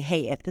them and say,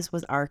 hey, if this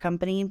was our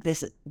company,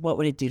 what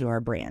would it do to our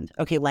brand?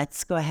 Okay,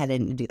 let's go ahead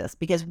and do this.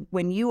 Because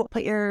when you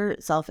put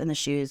yourself in the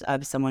shoes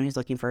of someone who's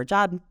looking for a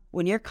job,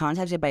 when you're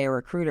contacted by a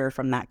recruiter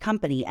from that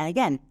company, and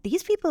again,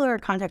 these people are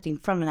contacting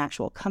from an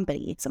actual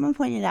company. Someone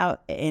pointed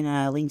out in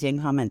a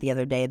LinkedIn comment the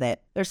other day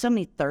that there's so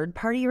many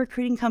third-party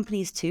recruiting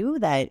companies too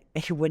that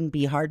it wouldn't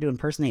be hard to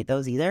impersonate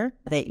those either.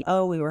 That,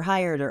 oh, we were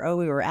hired, or oh,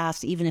 we were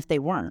asked, even if they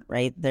weren't,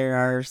 right? There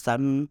are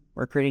some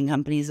recruiting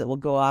companies that will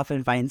go off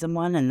and find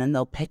someone, and then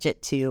they'll pitch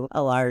it to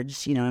a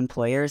large,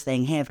 employer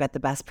saying, hey, I've got the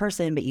best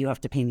person, but you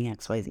have to pay me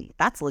XYZ.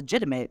 That's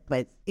legitimate,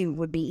 but it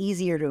would be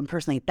easier to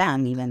impersonate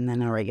them even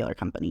than a regular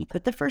company.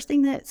 But the first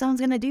thing that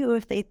someone's going to do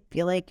if they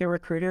feel like a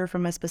recruiter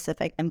from a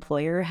specific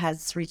employer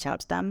has reached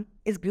out to them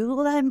is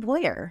Google that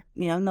employer,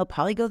 and they'll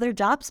probably go to their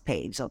jobs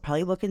page. They'll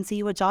probably look and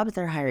see what jobs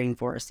they're hiring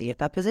for, see if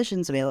that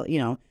position's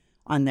available,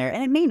 on there.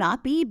 And it may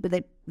not be,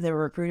 but the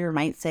recruiter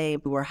might say,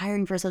 we're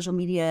hiring for a social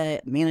media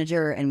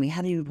manager and we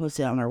haven't even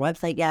posted it on our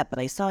website yet, but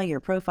I saw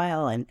your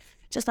profile and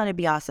just thought it'd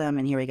be awesome.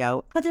 And here we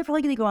go. But they're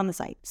probably going to go on the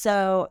site.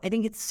 So I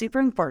think it's super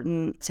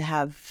important to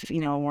have,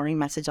 a warning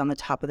message on the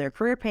top of their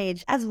career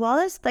page, as well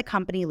as the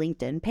company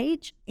LinkedIn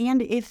page.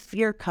 And if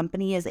your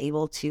company is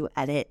able to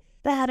edit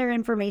the header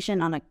information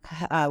on a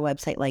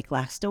website like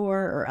Glassdoor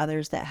or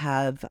others that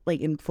have like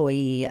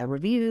employee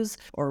reviews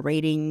or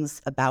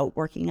ratings about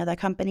working at a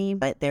company,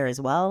 but there as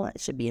well,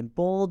 it should be in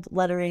bold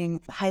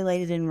lettering,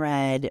 highlighted in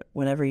red,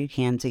 whenever you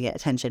can to get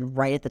attention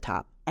right at the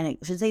top. And it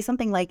should say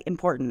something like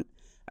important.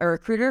 A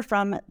recruiter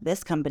from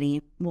this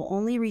company will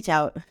only reach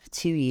out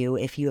to you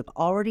if you have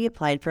already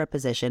applied for a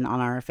position on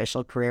our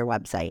official career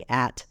website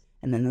at,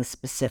 and then the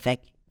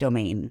specific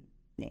domain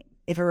name.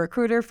 If a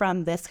recruiter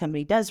from this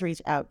company does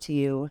reach out to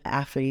you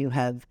after you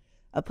have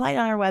applied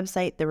on our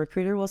website, the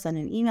recruiter will send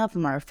an email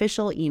from our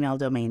official email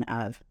domain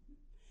of,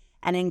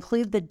 and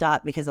include the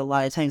dot, because a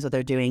lot of times what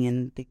they're doing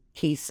in the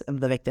case of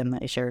the victim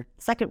that I shared,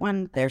 the second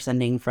one, they're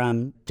sending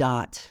from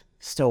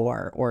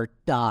 .store or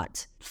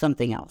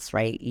something else,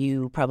 right?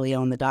 You probably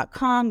own the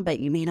 .com, but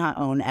you may not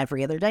own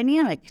every other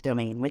dynamic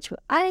domain, which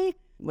I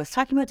was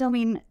talking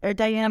about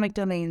dynamic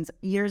domains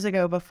years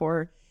ago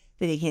before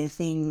they became a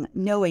thing,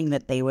 knowing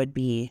that they would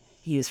be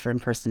used for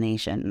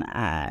impersonation.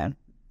 I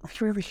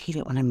really hate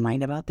it when I'm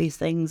right about these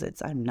things.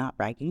 I'm not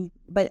bragging.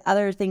 But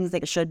other things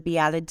that should be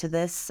added to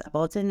this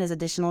bulletin is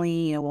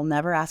additionally, we'll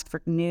never ask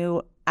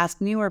new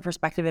or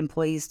prospective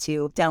employees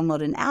to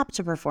download an app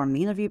to perform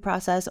the interview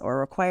process or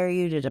require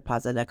you to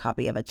deposit a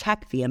copy of a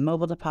check via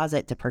mobile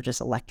deposit to purchase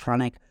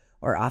electronic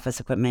or office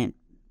equipment.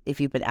 If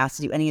you've been asked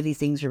to do any of these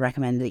things, we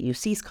recommend that you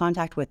cease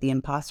contact with the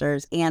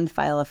imposters and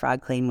file a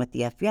fraud claim with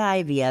the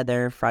FBI via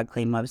their fraud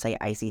claim website,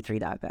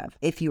 ic3.gov.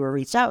 If you were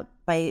reached out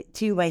by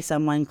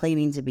someone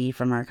claiming to be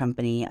from our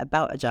company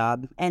about a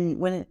job, and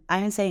when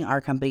I'm saying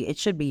our company, it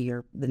should be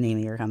the name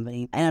of your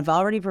company, and have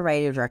already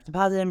provided your direct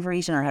deposit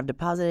information or have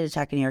deposited a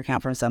check in your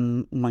account from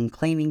someone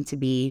claiming to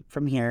be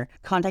from here,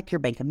 contact your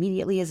bank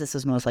immediately, as this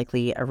is most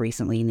likely a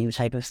recently new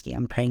type of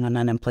scam preying on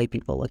unemployed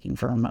people looking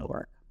for remote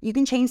work. You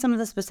can change some of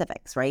the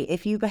specifics, right?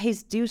 If you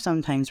guys do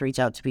sometimes reach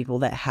out to people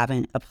that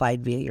haven't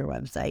applied via your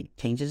website,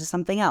 change it to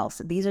something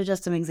else. These are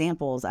just some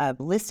examples of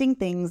listing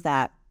things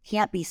that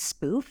can't be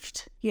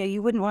spoofed.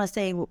 You wouldn't want to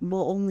say,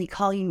 we'll only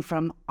call you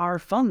from our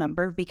phone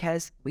number,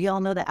 because we all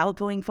know that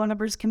outgoing phone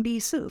numbers can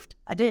be spoofed.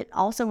 I did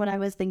also, when I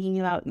was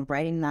thinking about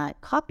writing that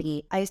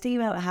copy, I was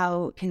thinking about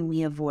how can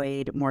we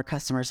avoid more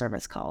customer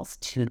service calls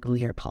to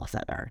your call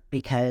center,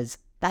 because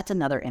that's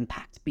another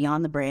impact.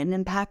 Beyond the brand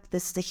impact,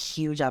 this is a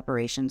huge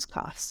operations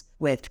cost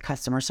with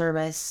customer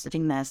service,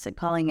 doing this and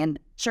calling. And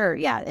sure,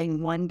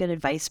 and one good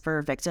advice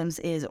for victims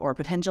or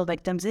potential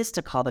victims is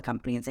to call the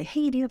company and say,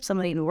 hey, do you have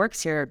somebody who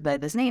works here by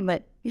this name?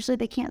 But usually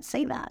they can't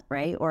say that,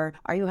 right? Or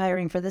are you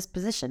hiring for this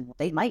position?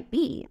 They might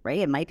be, right?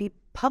 It might be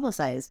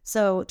publicized.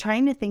 So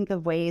trying to think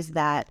of ways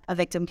that a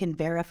victim can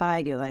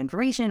verify that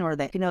information, or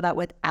that that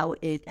without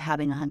it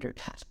having 100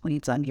 touch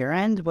points on your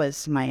end,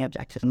 was my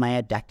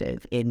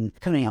objective in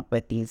coming up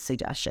with these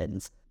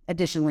suggestions.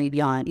 Additionally,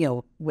 beyond,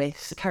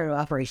 with kind of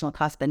operational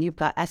costs, then you've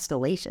got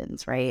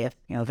escalations, right? If,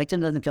 a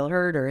victim doesn't feel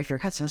heard, or if your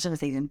customer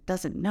service agent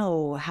doesn't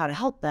know how to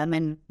help them,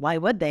 and why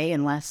would they,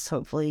 unless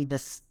hopefully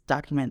this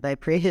document that I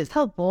created is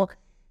helpful,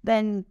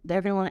 then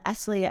they're going to want to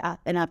escalate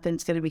enough, and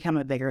it's going to become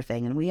a bigger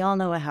thing. And we all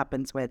know what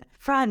happens with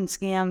fraud and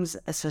scams,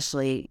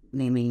 especially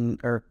naming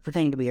or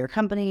pretending to be your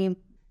company.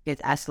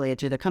 It's escalated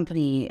to the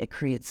company. It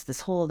creates this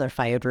whole other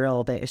fire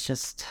drill that is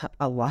just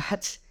a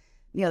lot.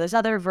 There's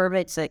other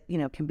verbiage that,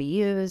 can be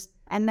used.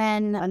 And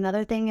then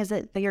another thing is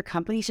that your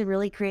company should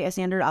really create a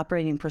standard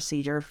operating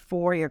procedure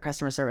for your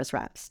customer service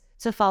reps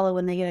to follow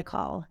when they get a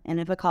call. And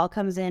if a call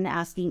comes in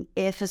asking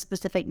if a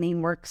specific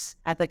name works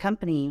at the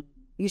company,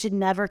 You should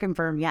never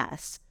confirm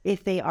yes.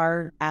 If they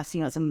are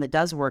asking about someone that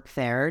does work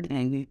there,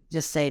 and you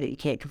just say that you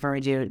can't confirm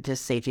it due to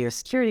safety or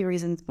security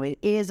reasons, it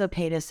is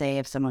okay to say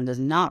if someone does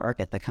not work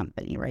at the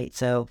company, right?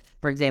 So,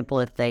 for example,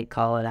 if they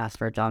call and ask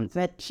for John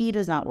Smith, he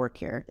does not work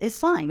here. It's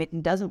fine.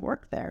 It doesn't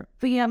work there.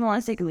 But you don't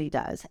want to say he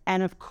does.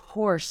 And of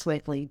course,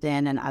 with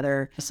LinkedIn and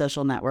other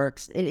social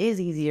networks, it is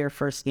easier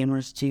for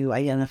scammers to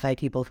identify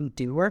people who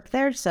do work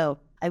there. So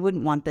I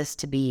wouldn't want this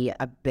to be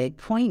a big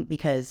point,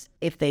 because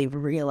if they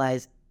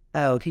realize,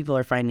 oh, people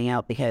are finding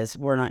out because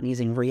we're not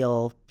using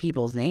real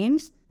people's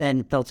names,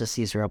 then they'll just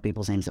use real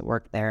people's names that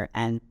work there.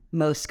 And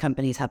most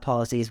companies have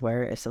policies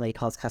where if somebody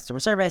calls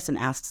customer service and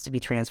asks to be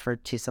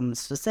transferred to someone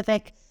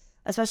specific,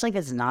 especially if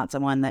it's not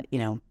someone that,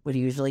 would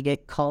usually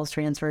get calls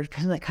transferred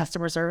from the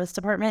customer service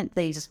department,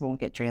 they just won't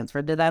get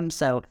transferred to them.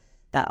 So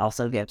that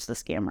also gives the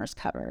scammers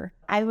cover.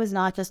 I was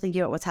not just thinking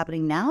about what's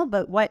happening now,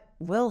 but what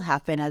will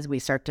happen as we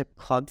start to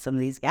plug some of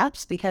these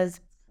gaps, because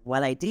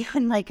what I do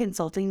in my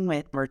consulting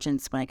with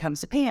merchants when it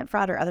comes to payment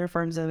fraud or other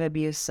forms of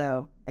abuse,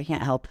 so I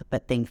can't help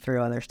but think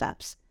through other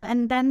steps.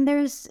 And then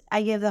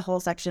I give the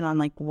whole section on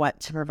what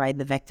to provide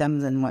the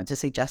victims and what to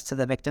suggest to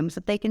the victims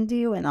that they can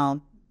do, and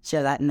I'll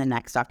share that in the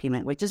next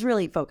document, which is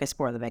really focused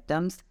for the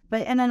victims.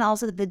 And then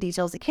also the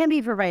details, it can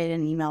be provided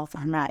in email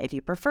format if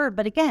you prefer.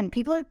 But again,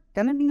 people are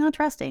going to be not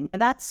trusting. And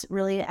that's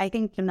really, I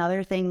think,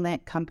 another thing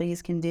that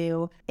companies can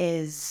do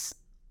is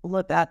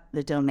look at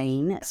the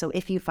domain. So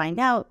if you find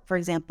out, for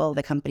example,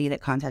 the company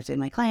that contacted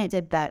my client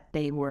did that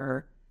they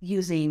were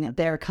using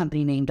their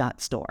company name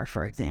 .store,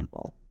 for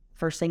example.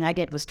 First thing I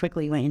did was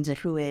quickly went into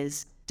who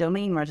is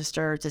domain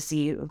register to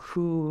see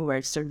who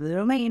registered the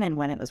domain and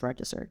when it was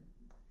registered.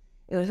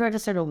 It was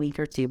registered a week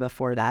or two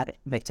before that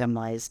victim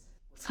was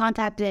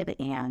contacted,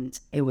 and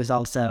it was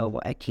also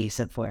a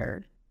case of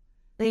where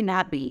they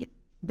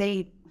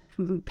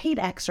paid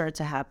extra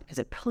to have, because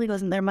it probably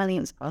wasn't their money,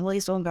 it was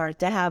probably stolen card,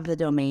 to have the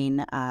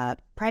domain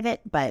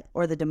private,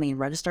 or the domain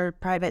registered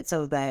private,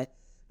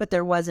 but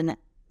there was an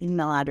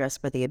email address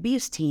for the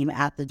abuse team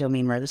at the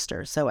domain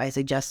register. So I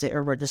suggested,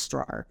 or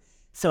registrar.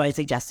 So I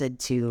suggested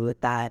to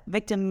that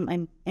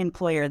victim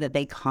employer that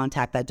they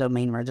contact that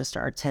domain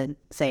registrar to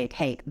say,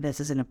 hey, this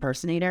is an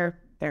impersonator.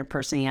 They're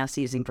impersonating us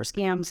using for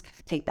scams.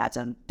 Take that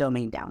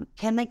domain down.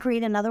 Can they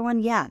create another one?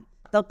 Yeah.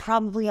 They'll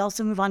probably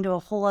also move on to a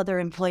whole other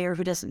employer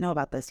who doesn't know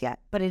about this yet.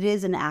 But it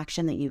is an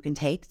action that you can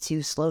take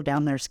to slow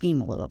down their scheme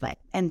a little bit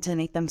and to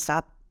make them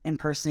stop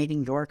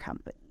impersonating your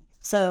company.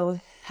 So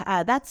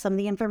that's some of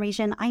the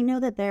information. I know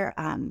that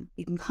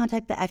you can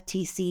contact the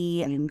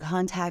FTC and you can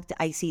contact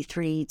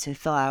IC3 to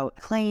fill out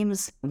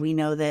claims. We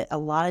know that a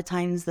lot of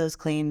times those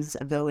claims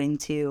go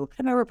into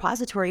a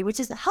repository, which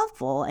is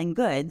helpful and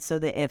good, so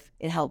that if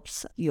it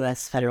helps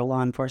U.S. federal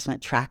law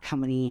enforcement track how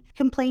many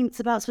complaints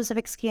about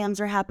specific scams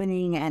are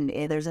happening, and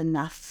if there's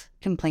enough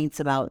complaints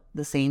about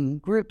the same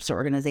groups or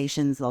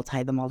organizations, they'll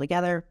tie them all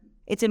together.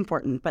 It's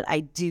important, but I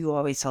do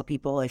always tell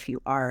people, if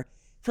you are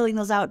filling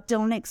those out,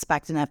 don't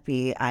expect an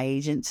FBI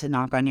agent to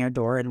knock on your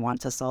door and want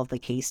to solve the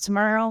case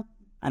tomorrow.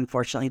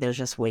 Unfortunately, there's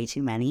just way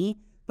too many,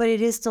 but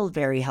it is still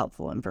very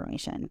helpful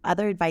information.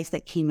 Other advice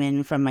that came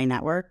in from my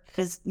network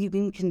is you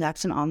can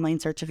conduct an online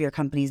search of your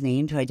company's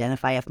name to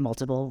identify if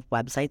multiple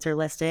websites are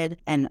listed,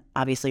 and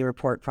obviously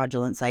report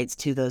fraudulent sites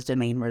to those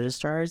domain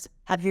registrars.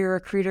 Have your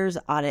recruiters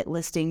audit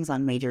listings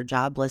on major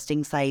job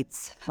listing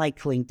sites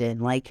like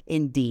LinkedIn, like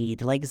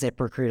Indeed, like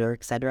ZipRecruiter,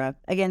 etc.,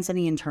 against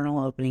any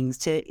internal openings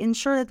to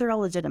ensure that they're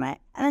all legitimate.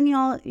 And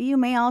then you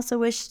may also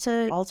wish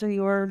to alter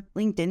your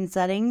LinkedIn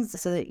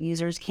settings so that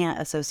users can't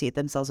associate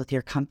themselves with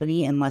your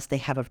company unless they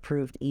have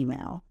approved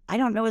email. I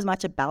don't know as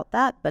much about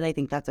that, but I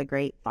think that's a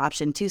great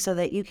option too, so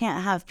that you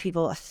can't have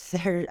people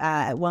there.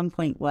 At one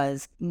point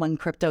was one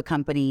crypto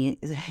company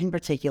in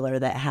particular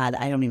that had,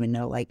 I don't even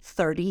know, like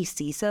 30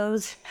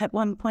 CISOs at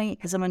one point.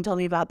 Someone told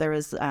me about there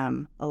was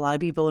a lot of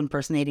people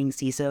impersonating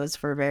CISOs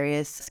for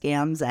various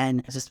scams,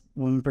 and just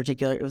one in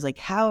particular, it was like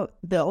how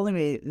the only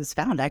way it was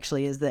found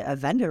actually is that a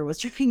vendor was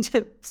trying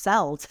to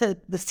sell to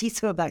the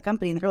CISO of that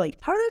company, and they're like,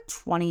 how are there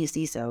 20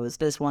 CISOs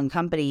to this one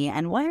company,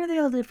 and why are they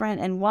all different,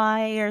 and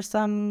why are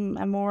some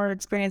more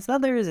experienced than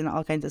others, and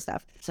all kinds of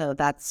stuff. So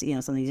that's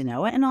something to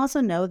know. And also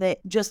know that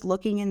just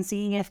looking and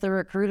seeing if the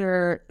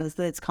recruiter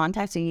that's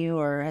contacting you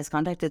or has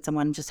contacted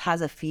someone just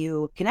has a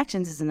few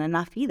connections isn't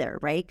enough either,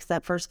 right? Because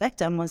that first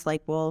victim was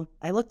like, well,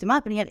 I looked him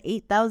up and he had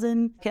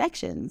 8,000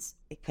 connections.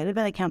 It could have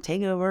been account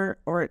takeover,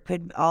 or it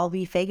could all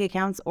be fake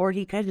accounts, or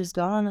he could have just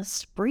gone on a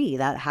spree.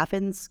 That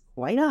happens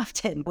quite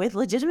often with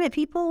legitimate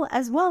people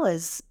as well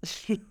as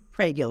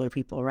regular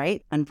people,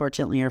 right?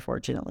 Unfortunately or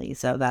fortunately.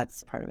 So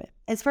that's part of it.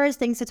 As far as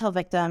things to tell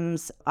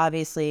victims,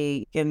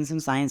 obviously give them some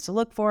signs to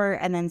look for,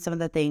 and then some of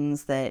the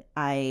things that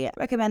I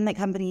recommend that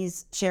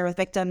companies share with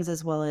victims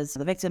as well as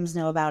the victims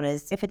know about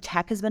is if a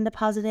check has been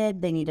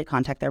deposited, they need to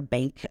contact their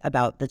bank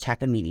about the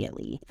check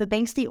immediately. If the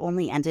bank's the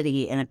only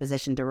entity in a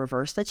position to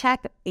reverse the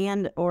check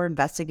and or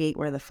investigate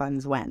where the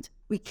funds went,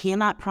 we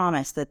cannot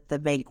promise that the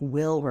bank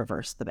will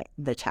reverse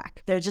the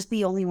check. They're just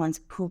the only ones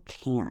who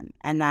can.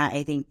 And that,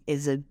 I think,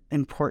 is an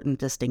important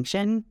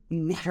distinction.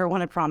 You never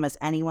want to promise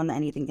anyone that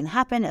anything can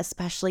happen, especially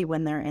especially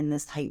when they're in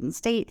this heightened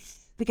state,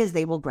 because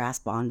they will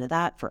grasp onto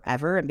that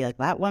forever and be like,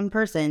 that one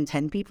person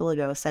 10 people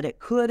ago said it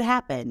could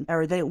happen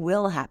or that it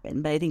will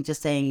happen. But I think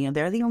just saying,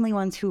 they're the only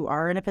ones who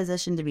are in a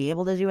position to be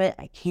able to do it.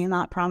 I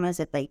cannot promise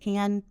if they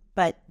can,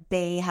 but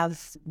they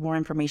have more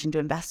information to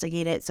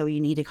investigate it. So you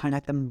need to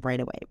contact them right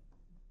away.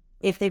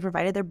 If they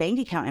provided their bank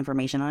account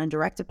information on a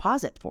direct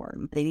deposit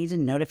form, they need to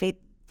notify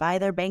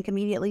their bank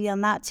immediately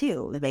on that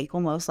too. The bank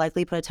will most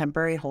likely put a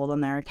temporary hold on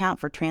their account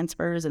for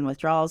transfers and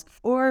withdrawals,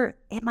 or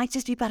it might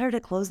just be better to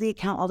close the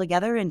account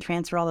altogether and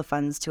transfer all the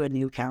funds to a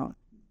new account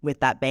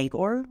with that bank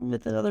or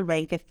with another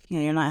bank if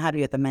you're not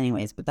happy with them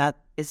anyways. But that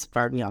is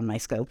far beyond my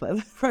scope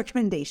of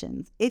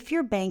recommendations. If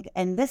your bank,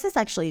 and this is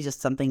actually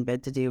just something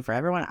good to do for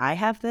everyone, I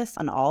have this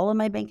on all of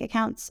my bank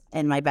accounts,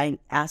 and my bank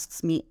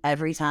asks me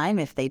every time.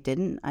 If they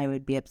didn't, I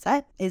would be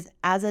upset, is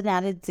as an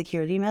added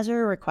security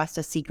measure, request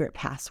a secret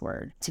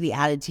password to be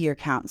added to your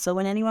account. So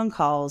when anyone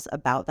calls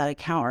about that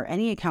account or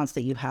any accounts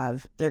that you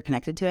have, they're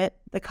connected to it,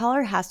 the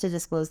caller has to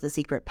disclose the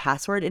secret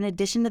password in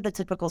addition to the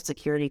typical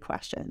security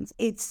questions.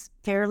 It's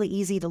fairly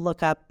easy to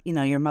look up,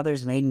 your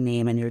mother's maiden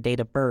name and your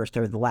date of birth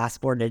or the last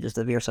four digits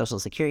of your social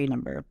security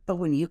number. But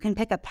when you can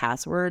pick a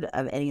password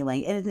of any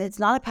length, and it's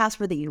not a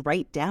password that you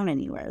write down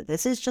anywhere.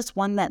 This is just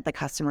one that the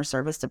customer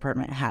service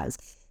department has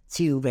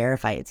to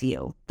verify it's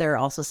you. There are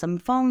also some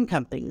phone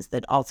companies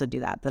that also do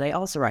that I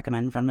also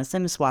recommend from a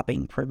SIM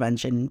swapping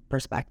prevention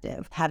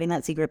perspective. Having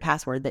that secret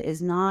password that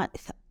is not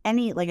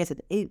any, like I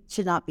said, it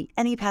should not be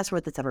any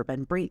password that's ever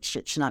been breached.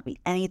 It should not be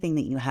anything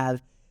that you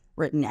have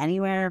written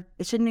anywhere.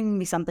 It shouldn't even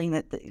be something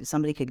that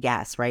somebody could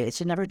guess, right? It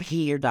should never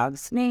be your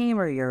dog's name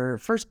or your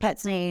first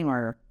pet's name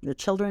or your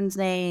children's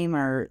name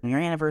or your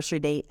anniversary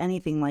date,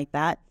 anything like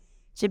that.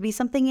 It should be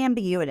something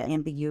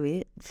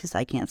ambiguous, because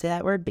I can't say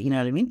that word, but you know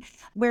what I mean,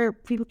 where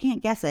people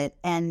can't guess it.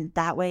 And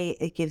that way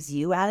it gives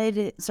you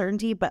added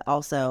certainty, but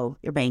also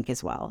your bank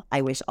as well.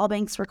 I wish all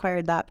banks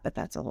required that, but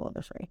that's a whole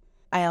other story.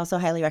 I also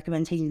highly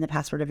recommend changing the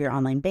password of your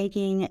online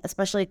banking,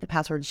 especially if the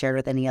password is shared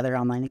with any other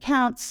online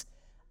accounts.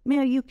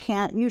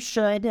 You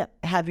should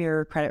have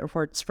your credit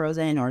reports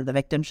frozen, or the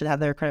victim should have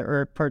their credit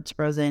reports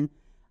frozen.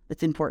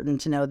 It's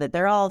important to know that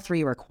they're all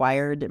three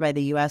required by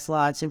the U.S.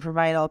 law to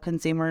provide all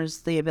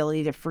consumers the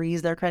ability to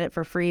freeze their credit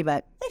for free,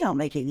 but they don't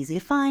make it easy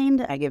to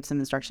find. I give some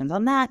instructions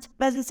on that.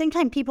 But at the same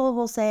time, people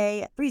will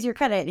say, freeze your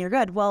credit and you're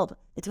good. Well,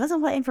 it depends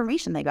on what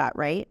information they got,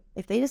 right?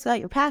 If they just got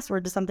your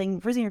password to something,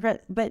 freezing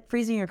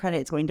your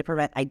credit is going to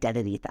prevent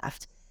identity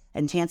theft.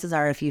 And chances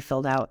are, if you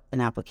filled out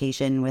an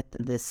application with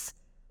this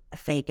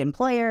fake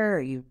employer, or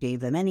you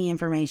gave them any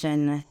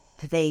information,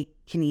 they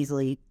can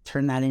easily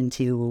turn that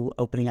into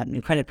opening up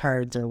new credit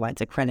cards or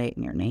lines of credit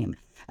in your name,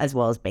 as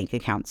well as bank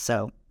accounts.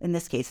 So in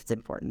this case, it's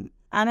important.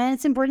 And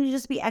it's important to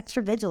just be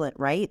extra vigilant,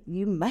 right?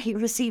 You might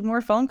receive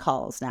more phone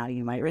calls now.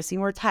 You might receive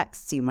more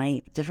texts. You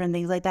might, different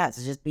things like that.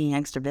 So just being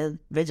extra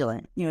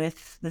vigilant.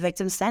 If the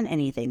victim sent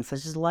anything,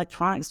 such as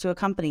electronics to a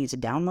company to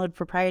download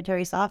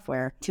proprietary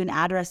software to an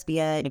address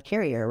via a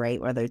carrier, right?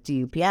 Whether it's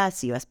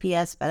UPS,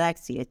 USPS,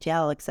 FedEx,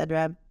 DHL,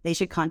 etc., they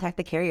should contact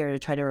the carrier to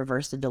try to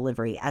reverse the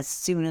delivery as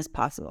soon as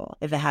possible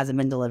if it hasn't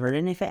been delivered.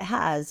 And if it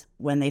has,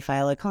 when they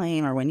file a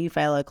claim or when you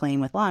file a claim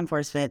with law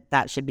enforcement,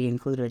 that should be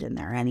included in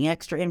there. Any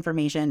extra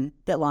information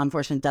that law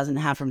enforcement doesn't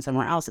have from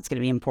somewhere else, it's going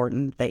to be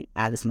important they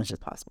add as much as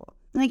possible.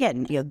 And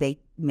again, they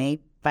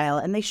may file,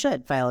 and they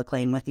should file a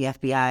claim with the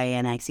FBI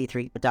and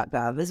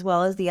IC3.gov, as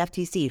well as the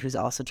FTC, who's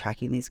also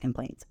tracking these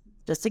complaints.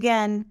 Just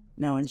again,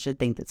 no one should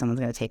think that someone's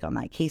going to take on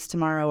that case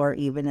tomorrow or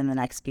even in the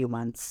next few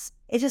months.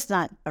 It's just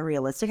not a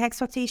realistic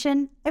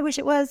expectation. I wish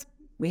it was.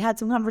 We had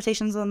some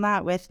conversations on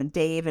that with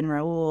Dave and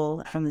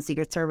Raul from the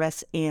Secret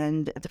Service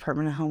and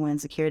Department of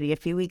Homeland Security a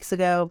few weeks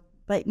ago.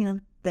 But,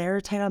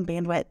 they're tight on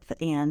bandwidth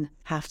and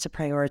have to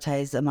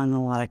prioritize among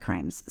a lot of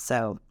crimes.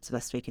 So it's the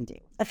best we can do.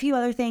 A few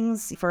other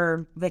things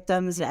for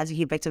victims, as you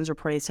keep victims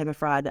reporting this type of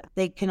fraud,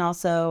 they can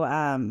also...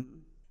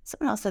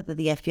 Someone else said that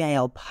the FBI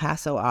El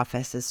Paso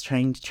office is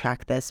trying to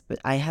track this, but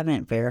I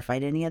haven't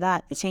verified any of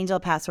that. Change all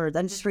passwords.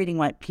 I'm just reading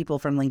what people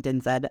from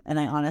LinkedIn said, and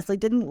I honestly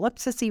didn't look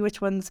to see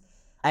which ones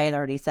I had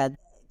already said.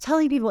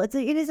 Telling people it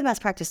is a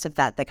best practice to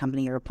vet the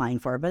company you're applying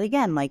for. But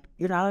again,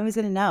 you're not always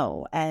going to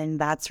know, and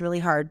that's really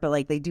hard,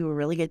 but they do a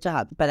really good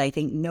job. But I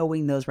think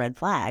knowing those red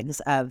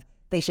flags of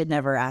they should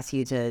never ask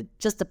you to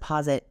just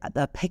deposit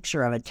a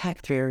picture of a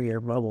check through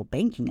your mobile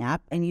banking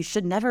app. And you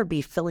should never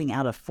be filling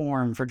out a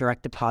form for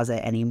direct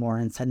deposit anymore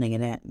and sending it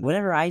in.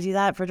 Whenever I do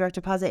that for direct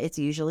deposit, it's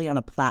usually on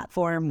a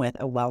platform with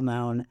a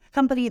well-known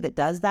company that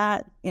does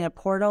that in a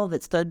portal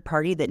that's third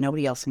party that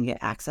nobody else can get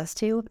access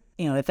to.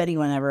 If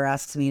anyone ever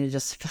asks me to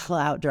just fill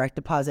out direct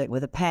deposit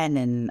with a pen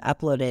and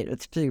upload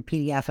it through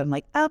PDF, I'm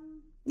like,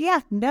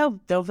 yeah, no,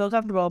 don't feel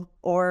comfortable.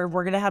 Or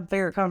we're going to have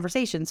bigger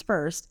conversations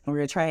first. We're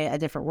going to try a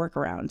different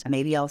workaround.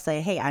 Maybe I'll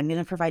say, hey, I'm going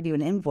to provide you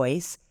an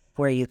invoice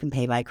where you can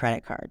pay by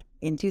credit card.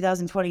 In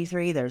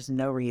 2023, there's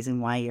no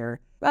reason why your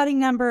routing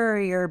number or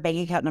your bank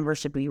account number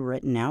should be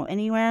written out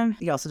anywhere.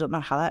 You also don't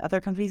know how that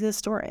other company's going to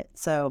store it.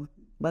 So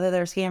whether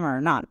they're a scammer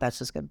or not, that's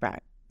just good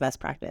best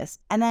practice.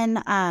 And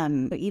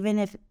then even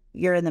if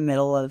you're in the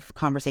middle of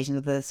conversations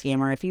with a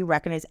scammer, if you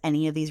recognize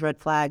any of these red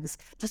flags,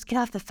 just get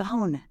off the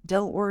phone.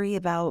 Don't worry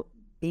about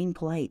being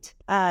polite.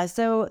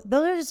 So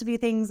those are just a few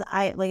things.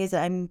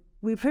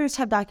 We pretty much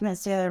have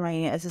documents together. My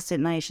assistant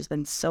and I, she's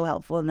been so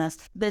helpful in this.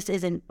 This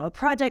isn't a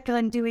project that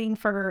I'm doing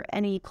for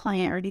any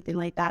client or anything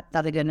like that. Out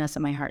of the goodness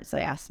of my heart. So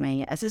I asked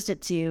my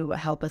assistant to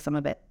help with some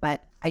of it.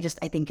 But I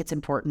think it's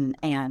important.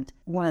 And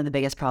one of the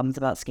biggest problems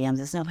about scams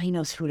is nobody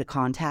knows who to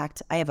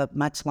contact. I have a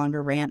much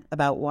longer rant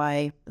about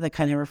why the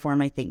kind of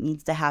reform I think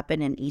needs to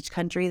happen in each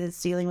country that's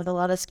dealing with a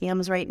lot of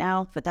scams right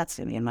now. But that's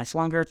going to be a much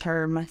longer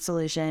term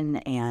solution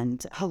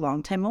and a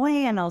long time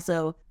away, and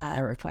also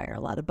require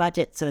a lot of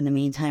budget. So in the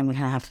meantime, we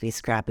kind of have to be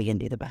scrappy and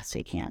do the best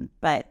we can.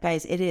 But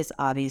guys, it is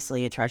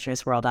obviously a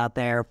treacherous world out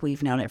there.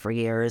 We've known it for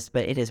years,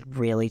 but it is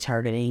really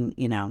targeting,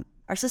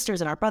 our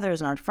sisters and our brothers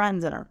and our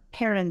friends and our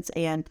parents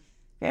and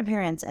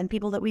grandparents and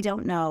people that we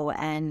don't know.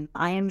 And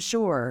I am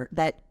sure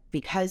that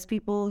because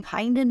people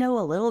kind of know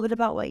a little bit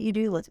about what you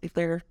do, let's be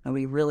clear,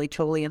 nobody really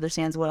totally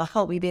understands what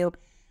all we do.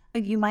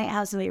 You might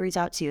have somebody reach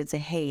out to you and say,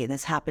 hey,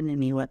 this happened to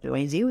me, what do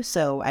I do?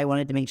 So I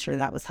wanted to make sure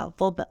that was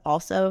helpful. But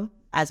also,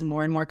 as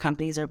more and more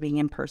companies are being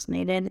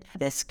impersonated,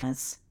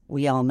 because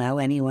we all know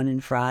anyone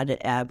in fraud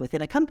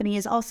within a company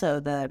is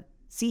also the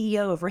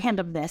CEO of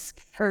randomness,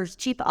 or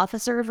chief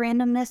officer of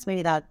randomness.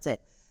 Maybe that's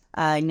it.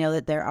 I know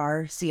that there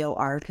are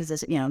COR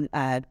positions,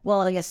 I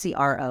guess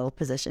CRO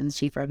positions,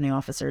 chief revenue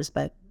officers,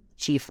 but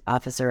chief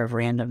officer of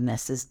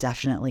randomness is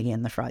definitely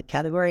in the fraud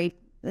category.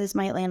 This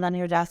might land on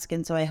your desk,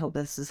 and so I hope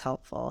this is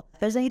helpful. If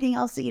there's anything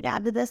else that you'd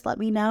add to this, let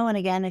me know. And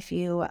again, if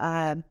you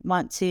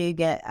want to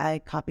get a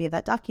copy of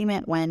that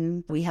document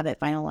when we have it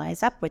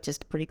finalized up, which is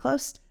pretty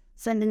close,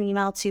 send an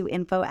email to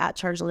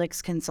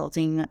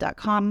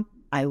info@chargelyticsconsulting.com.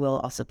 I will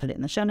also put it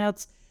in the show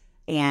notes.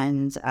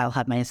 And I'll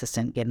have my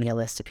assistant give me a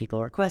list of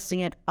people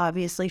requesting it,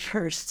 obviously,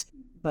 first.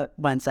 But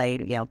once I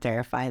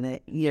verify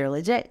that you're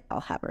legit,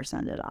 I'll have her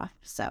send it off.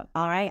 So,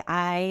 all right.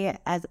 I,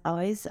 as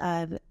always,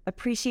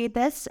 appreciate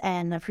this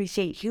and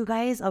appreciate you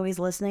guys always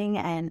listening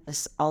and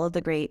just all of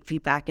the great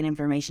feedback and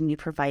information you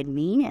provide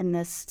me in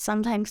this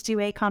sometimes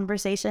two-way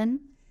conversation.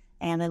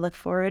 And I look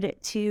forward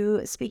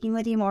to speaking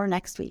with you more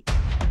next week.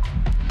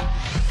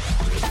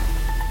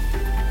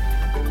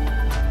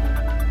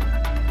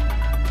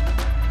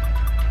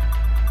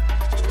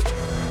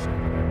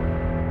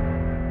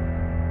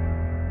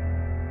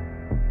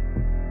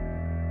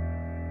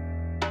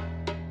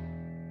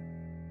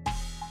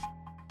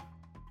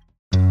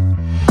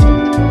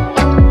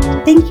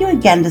 Thank you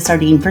again to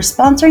Sardine for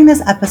sponsoring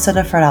this episode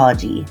of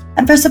Fraudology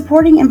and for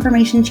supporting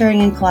information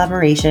sharing and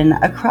collaboration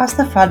across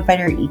the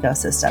FraudFighter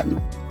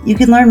ecosystem. You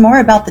can learn more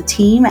about the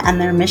team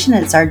and their mission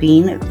at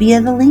Sardine via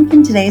the link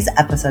in today's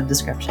episode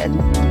description.